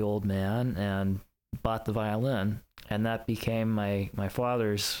the old man and bought the violin, and that became my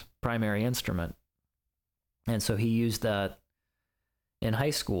father's primary instrument. And so he used that in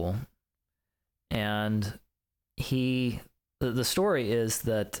high school, and the story is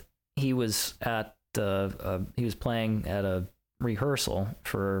that he was playing at a rehearsal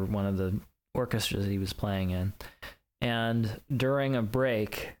for one of the orchestras he was playing in, and during a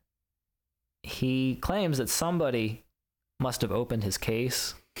break, he claims that somebody must have opened his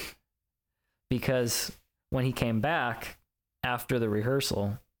case, because when he came back after the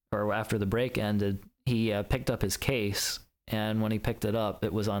rehearsal, or after the break ended, he picked up his case, and when he picked it up,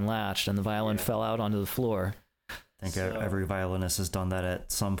 it was unlatched, and the violin fell out onto the floor. I think every violinist has done that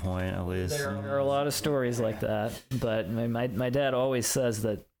at some point, at least. There are a lot of stories like that, but my dad always says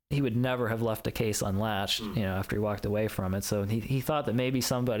that he would never have left a case unlatched, you know, after he walked away from it. So he thought that maybe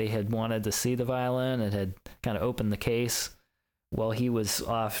somebody had wanted to see the violin and had kind of opened the case while he was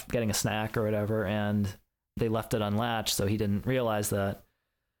off getting a snack or whatever, and they left it unlatched, so he didn't realize that.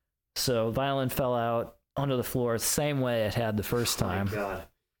 So the violin fell out onto the floor the same way it had the first time. Oh my God.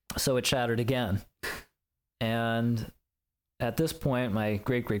 So it shattered again. And at this point, my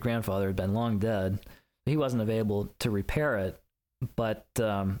great-great-grandfather had been long dead. He wasn't available to repair it, but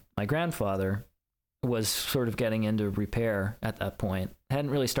my grandfather was sort of getting into repair at that point.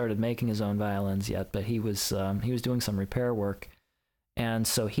 Hadn't really started making his own violins yet, but he was doing some repair work, and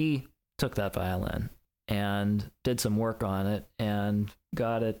so he took that violin and did some work on it and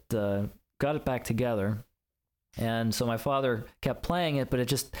got it back together. And so my father kept playing it, but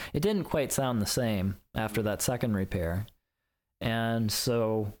it didn't quite sound the same after that second repair. And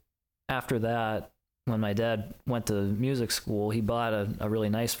so after that, when my dad went to music school, he bought a really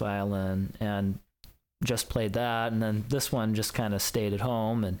nice violin and just played that. And then this one just kind of stayed at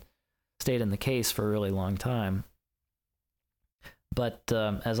home and stayed in the case for a really long time. But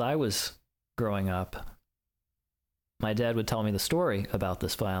as I was growing up, my dad would tell me the story about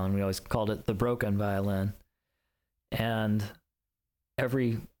this violin. We always called it the broken violin. And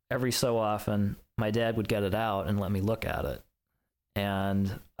every so often, my dad would get it out and let me look at it.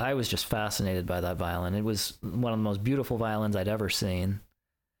 And I was just fascinated by that violin. It was one of the most beautiful violins I'd ever seen.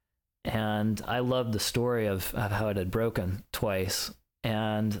 And I loved the story of how it had broken twice.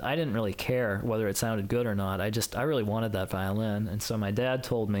 And I didn't really care whether it sounded good or not. I really wanted that violin. And so my dad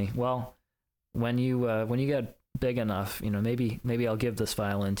told me, well, when you get big enough, maybe I'll give this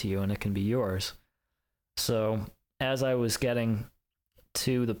violin to you and it can be yours. So as I was getting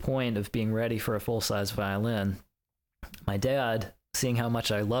to the point of being ready for a full-size violin, my dad, seeing how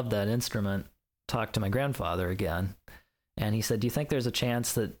much I loved that instrument, talked to my grandfather again. And he said, do you think there's a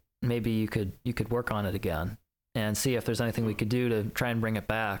chance that maybe you could work on it again and see if there's anything we could do to try and bring it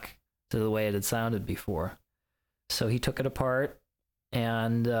back to the way it had sounded before? So he took it apart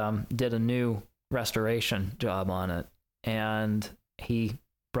and did a new restoration job on it. And he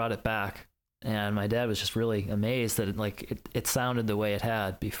brought it back. And my dad was just really amazed that it sounded the way it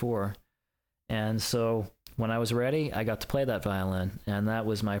had before. And so when I was ready, I got to play that violin, and that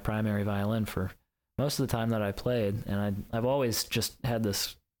was my primary violin for most of the time that I played. And I've always just had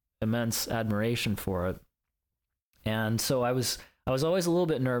this immense admiration for it. And so I was always a little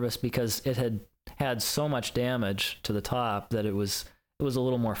bit nervous because it had so much damage to the top that it was a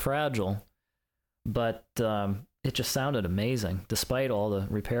little more fragile. But it just sounded amazing, despite all the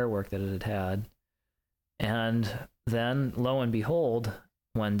repair work that it had. And then, lo and behold,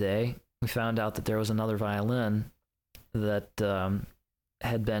 one day, we found out that there was another violin that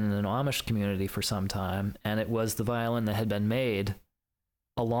had been in an Amish community for some time, and it was the violin that had been made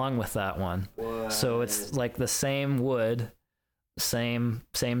along with that one. What? So it's like the same wood, same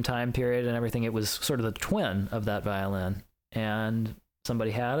time period and everything. It was sort of the twin of that violin, and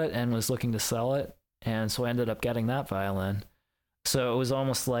somebody had it and was looking to sell it. And so I ended up getting that violin. So it was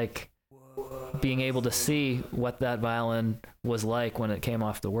almost like being able to see what that violin was like when it came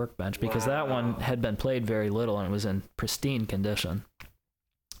off the workbench, because that one had been played very little and it was in pristine condition.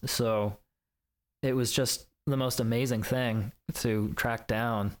 So it was just the most amazing thing to track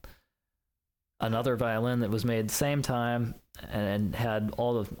down another violin that was made the same time and had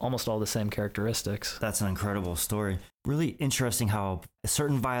almost all the same characteristics. That's an incredible story. Really interesting how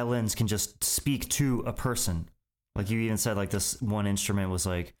certain violins can just speak to a person. Like you even said, like this one instrument was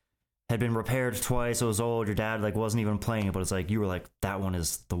had been repaired twice. It was old. Your dad wasn't even playing it, but it's you were like, that one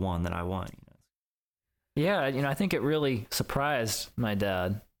is the one that I want. Yeah, I think it really surprised my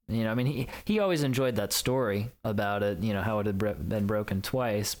dad. I mean, he always enjoyed that story about it, how it had been broken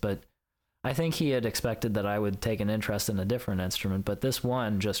twice, but I think he had expected that I would take an interest in a different instrument, but this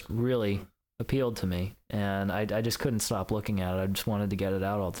one just really appealed to me, and I just couldn't stop looking at it. I just wanted to get it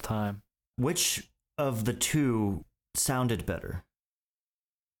out all the time. Which of the two sounded better?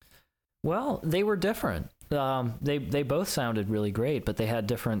 Well, they were different. They both sounded really great, but they had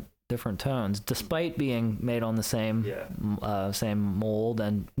different tones, despite being made on the same mold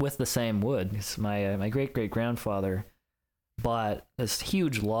and with the same wood. My great-great-grandfather bought this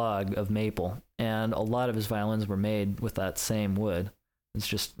huge log of maple, and a lot of his violins were made with that same wood. It's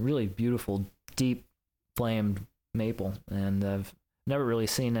just really beautiful, deep flamed maple, and I've never really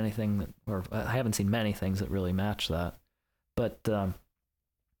seen anything or I haven't seen many things that really match that. But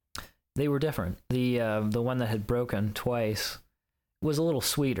they were different. The one that had broken twice was a little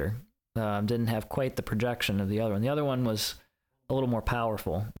sweeter. Didn't have quite the projection of the other one. The other one was a little more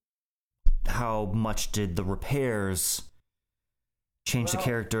powerful. How much did the repairs change the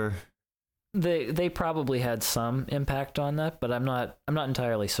character? They probably had some impact on that, but I'm not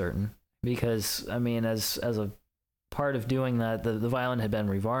entirely certain, because I mean, as a part of doing that, the violin had been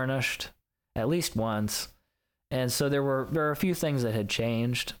revarnished at least once, and so there were a few things that had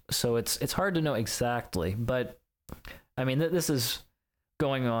changed. So it's hard to know exactly, but I mean, this is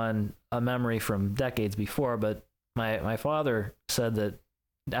going on a memory from decades before, but my father said that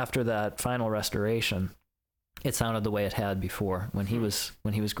after that final restoration, it sounded the way it had before when he was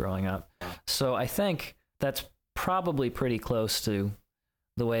growing up. So I think that's probably pretty close to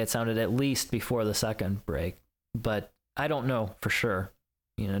the way it sounded, at least before the second break. But I don't know for sure,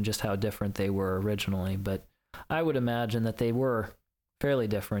 just how different they were originally. But I would imagine that they were fairly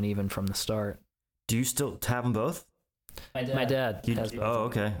different even from the start. Do you still have them both? My dad has both. Oh,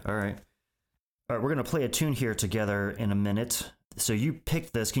 okay. All right. All right, we're going to play a tune here together in a minute. So you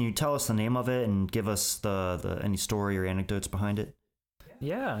picked this. Can you tell us the name of it and give us the any story or anecdotes behind it?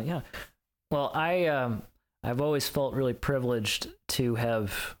 Yeah. Well, I've always felt really privileged to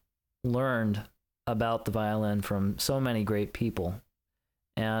have learned about the violin from so many great people.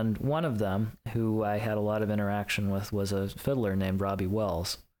 And one of them, who I had a lot of interaction with, was a fiddler named Robbie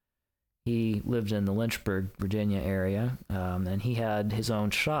Wells. He lived in the Lynchburg, Virginia area, and he had his own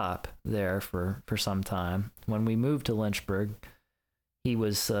shop there for some time. When we moved to Lynchburg, he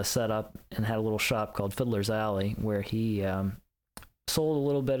was set up and had a little shop called Fiddler's Alley, where he sold a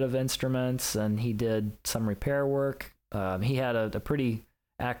little bit of instruments, and he did some repair work. He had a pretty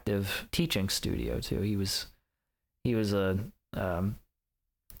active teaching studio too. He was a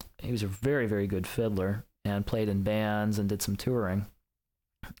very, very good fiddler and played in bands and did some touring.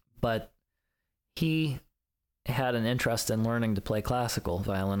 But he had an interest in learning to play classical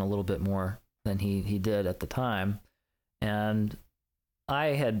violin a little bit more than he did at the time. And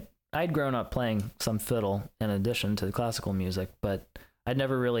I'd grown up playing some fiddle in addition to the classical music, but I'd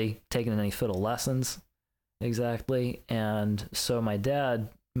never really taken any fiddle lessons exactly. And so my dad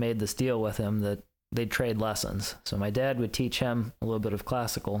made this deal with him that they'd trade lessons. So my dad would teach him a little bit of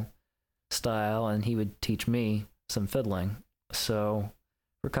classical style, and he would teach me some fiddling. So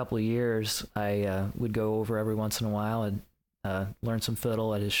for a couple of years, I would go over every once in a while and learn some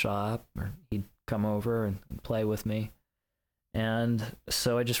fiddle at his shop, or he'd come over and play with me. And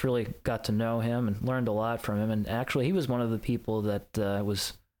so I just really got to know him and learned a lot from him. And actually, he was one of the people that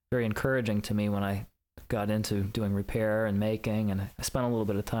was very encouraging to me when I got into doing repair and making. And I spent a little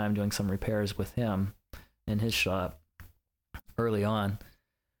bit of time doing some repairs with him in his shop early on.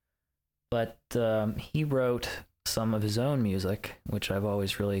 But he wrote some of his own music, which I've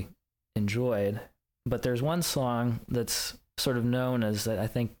always really enjoyed. But there's one song that's sort of known as, I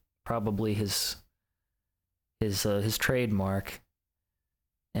think, probably his trademark,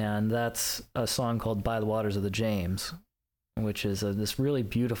 and that's a song called "By the Waters of the James," which is this really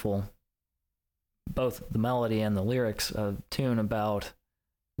beautiful, both the melody and the lyrics, tune about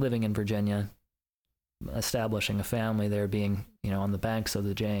living in Virginia, establishing a family there, being on the banks of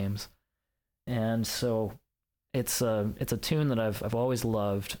the James. And so it's a tune that I've always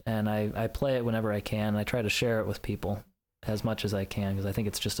loved, and I play it whenever I can. I try to share it with people as much as I can, because I think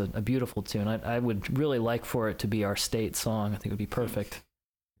it's just a beautiful tune. I would really like for it to be our state song. I think it would be perfect.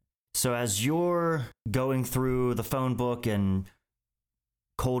 So as you're going through the phone book and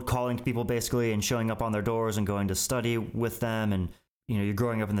cold calling people basically and showing up on their doors and going to study with them, and you're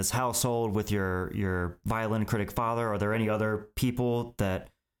growing up in this household with your violin critic father, are there any other people that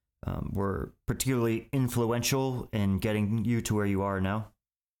were particularly influential in getting you to where you are now?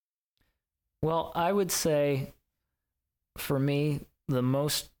 Well, I would say, for me, the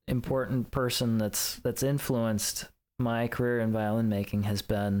most important person that's influenced my career in violin making has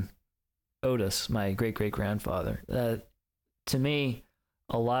been Otis, my great-great-grandfather. To me,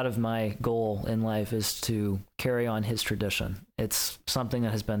 a lot of my goal in life is to carry on his tradition. It's something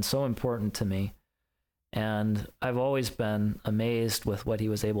that has been so important to me, and I've always been amazed with what he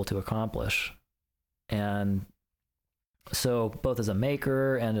was able to accomplish. And so both as a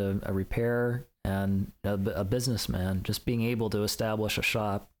maker and a repairer and a businessman, just being able to establish a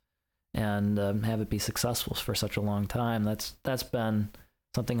shop and have it be successful for such a long time, that's been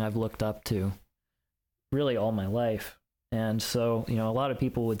something I've looked up to really all my life. And so, a lot of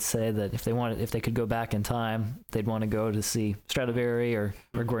people would say that if they could go back in time, they'd want to go to see Stradivari or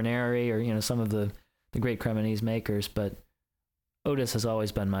Guarneri or some of the great Cremonese makers. But Otis has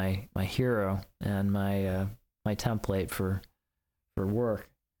always been my hero and my template for work.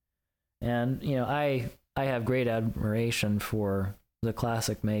 And I have great admiration for the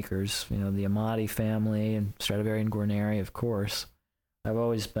classic makers, the Amati family and Stradivari and Guarneri, of course. I've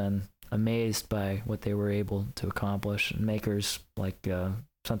always been amazed by what they were able to accomplish. And makers like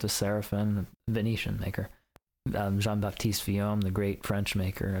Santos Serafin, a Venetian maker, Jean-Baptiste Vuillaume, the great French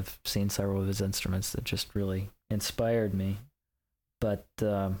maker. I've seen several of his instruments that just really inspired me. But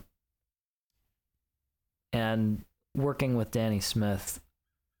and working with Danny Smith,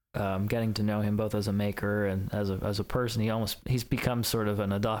 getting to know him both as a maker and as a person, he's become sort of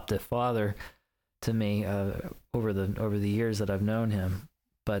an adoptive father to me over the years that I've known him.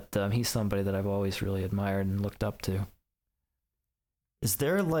 But he's somebody that I've always really admired and looked up to. Is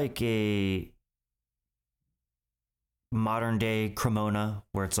there like a modern day Cremona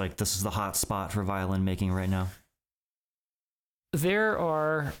where it's like this is the hot spot for violin making right now? There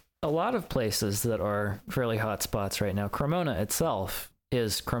are a lot of places that are fairly hot spots right now. Cremona itself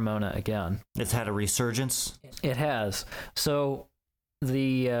is Cremona again. It's had a resurgence. It has. So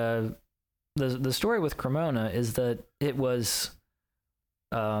the story with Cremona is that it was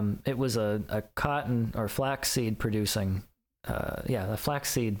a cotton or flaxseed producing a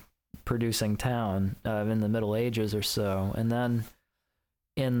flaxseed producing town in the Middle Ages or so, and then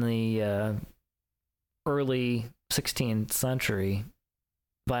in the early 16th century,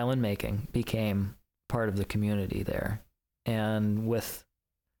 violin making became part of the community there, and with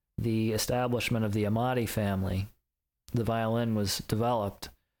the establishment of the Amati family, the violin was developed,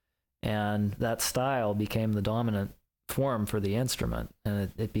 and that style became the dominant form for the instrument,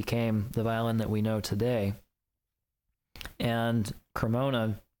 and it became the violin that we know today. And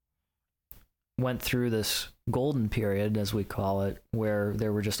Cremona went through this golden period, as we call it, where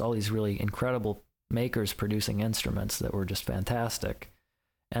there were just all these really incredible makers producing instruments that were just fantastic.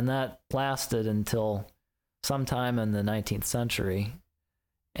 And that lasted until sometime in the 19th century.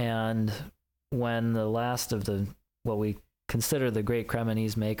 And when the last of what we consider the great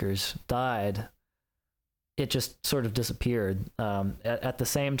Cremonese makers died, it just sort of disappeared. At the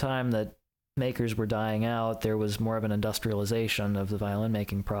same time that makers were dying out, there was more of an industrialization of the violin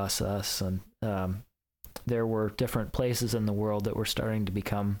making process, and there were different places in the world that were starting to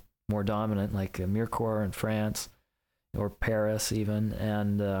become more dominant, like Mirecourt in France, or Paris even,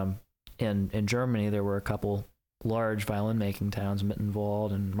 and in Germany there were a couple large violin making towns,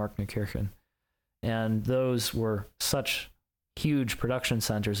 Mittenwald and Markneukirchen, and those were such huge production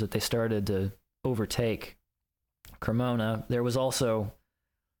centers that they started to overtake Cremona. There was also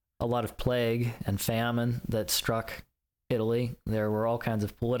a lot of plague and famine that struck Italy. There were all kinds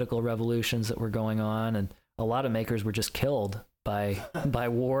of political revolutions that were going on, and a lot of makers were just killed by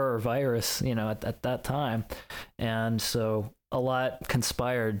war or virus, at that time. And so a lot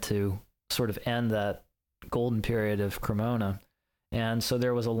conspired to sort of end that golden period of Cremona. And so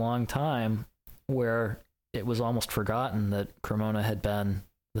there was a long time where it was almost forgotten that Cremona had been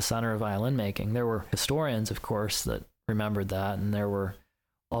the center of violin making. There were historians, of course, that remembered that, and there were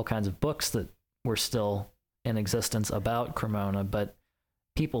all kinds of books that were still in existence about Cremona, but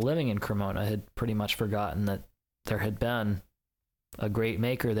people living in Cremona had pretty much forgotten that there had been a great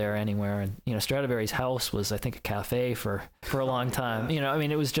maker there anywhere. And, Stradivari's house was, I think, a cafe for a long time.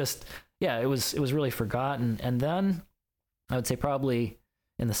 It was just, it was really forgotten. And then I would say probably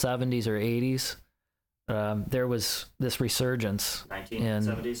in the 70s or 80s, there was this resurgence.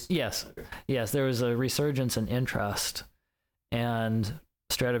 1970s? Yes. Okay. Yes, there was a resurgence in interest, and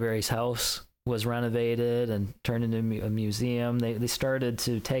Stradivari's house was renovated and turned into a museum. They started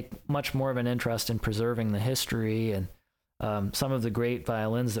to take much more of an interest in preserving the history, and some of the great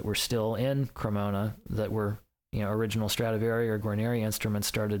violins that were still in Cremona that were original Stradivari or Guarneri instruments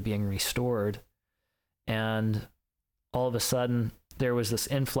started being restored. And all of a sudden there was this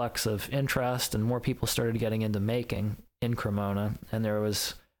influx of interest, and more people started getting into making in Cremona, and there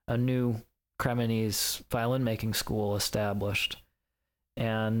was a new Cremonese violin making school established.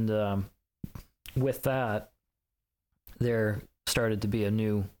 And with that, there started to be a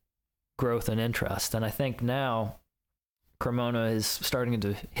new growth and interest. And I think now Cremona is starting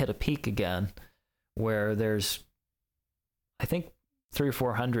to hit a peak again, where there's, I think, 300 or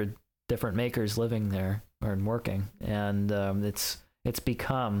 400 different makers living there or working. And it's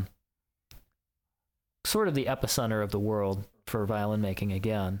become sort of the epicenter of the world for violin making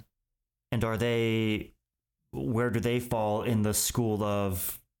again. And where do they fall in the school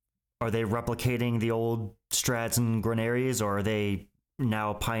of, are they replicating the old Strads and Guarneris, or are they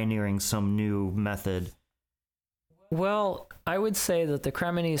now pioneering some new method? Well, I would say that the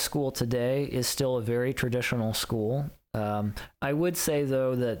Cremonese school today is still a very traditional school. I would say,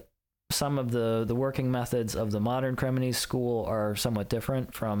 though, that some of the working methods of the modern Cremonese school are somewhat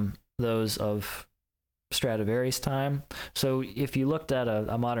different from those of Stradivari's time. So if you looked at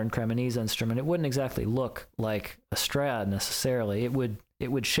a modern Cremonese instrument, it wouldn't exactly look like a Strad necessarily. It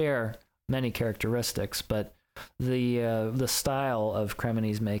would share many characteristics, but the style of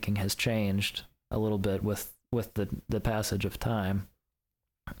Cremonese making has changed a little bit with the passage of time.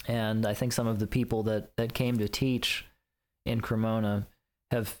 And I think some of the people that came to teach in Cremona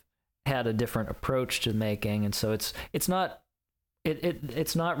have had a different approach to making, and so it's not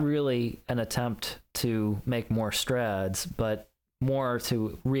really an attempt to make more Strads, but more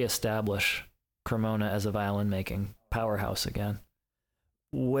to reestablish Cremona as a violin making powerhouse again.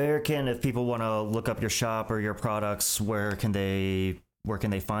 If people want to look up your shop or your products, where can they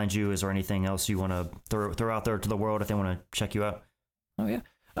find you? Is there anything else you want to throw out there to the world if they want to check you out? Oh yeah.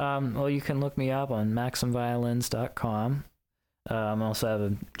 Well, you can look me up on maxhamviolins.com. I also have a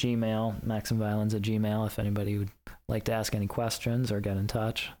Gmail, maxhamviolins@gmail, if anybody would like to ask any questions or get in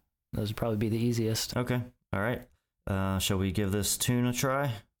touch. Those would probably be the easiest. Okay. All right. Shall we give this tune a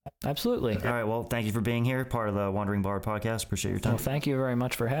try? Absolutely. All right. Well, thank you for being here, part of the Wandering Bard podcast. Appreciate your time. Well, thank you very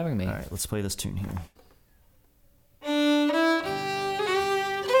much for having me. All right. Let's play this tune here.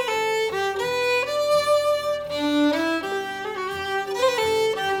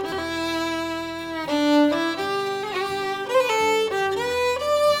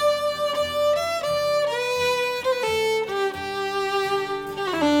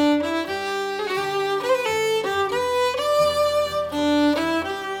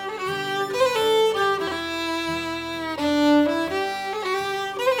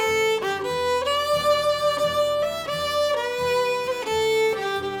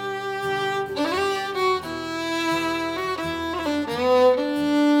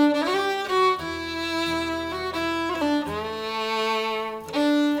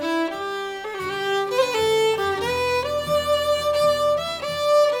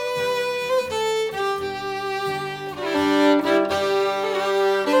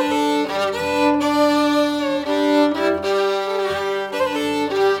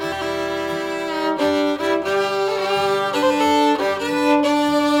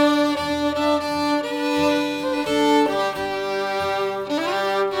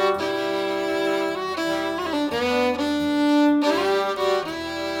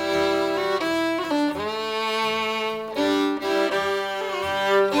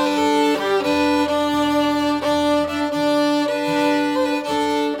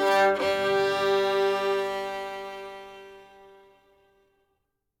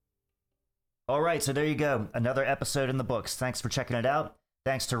 All right, so there you go. Another episode in the books. Thanks for checking it out.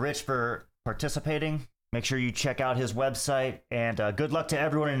 Thanks to Rich for participating. Make sure you check out his website, and good luck to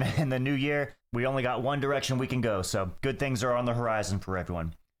everyone in the new year. We only got one direction we can go, so good things are on the horizon for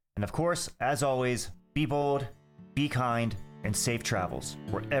everyone. And of course, as always, be bold, be kind, and safe travels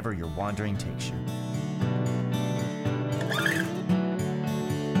wherever your wandering takes you.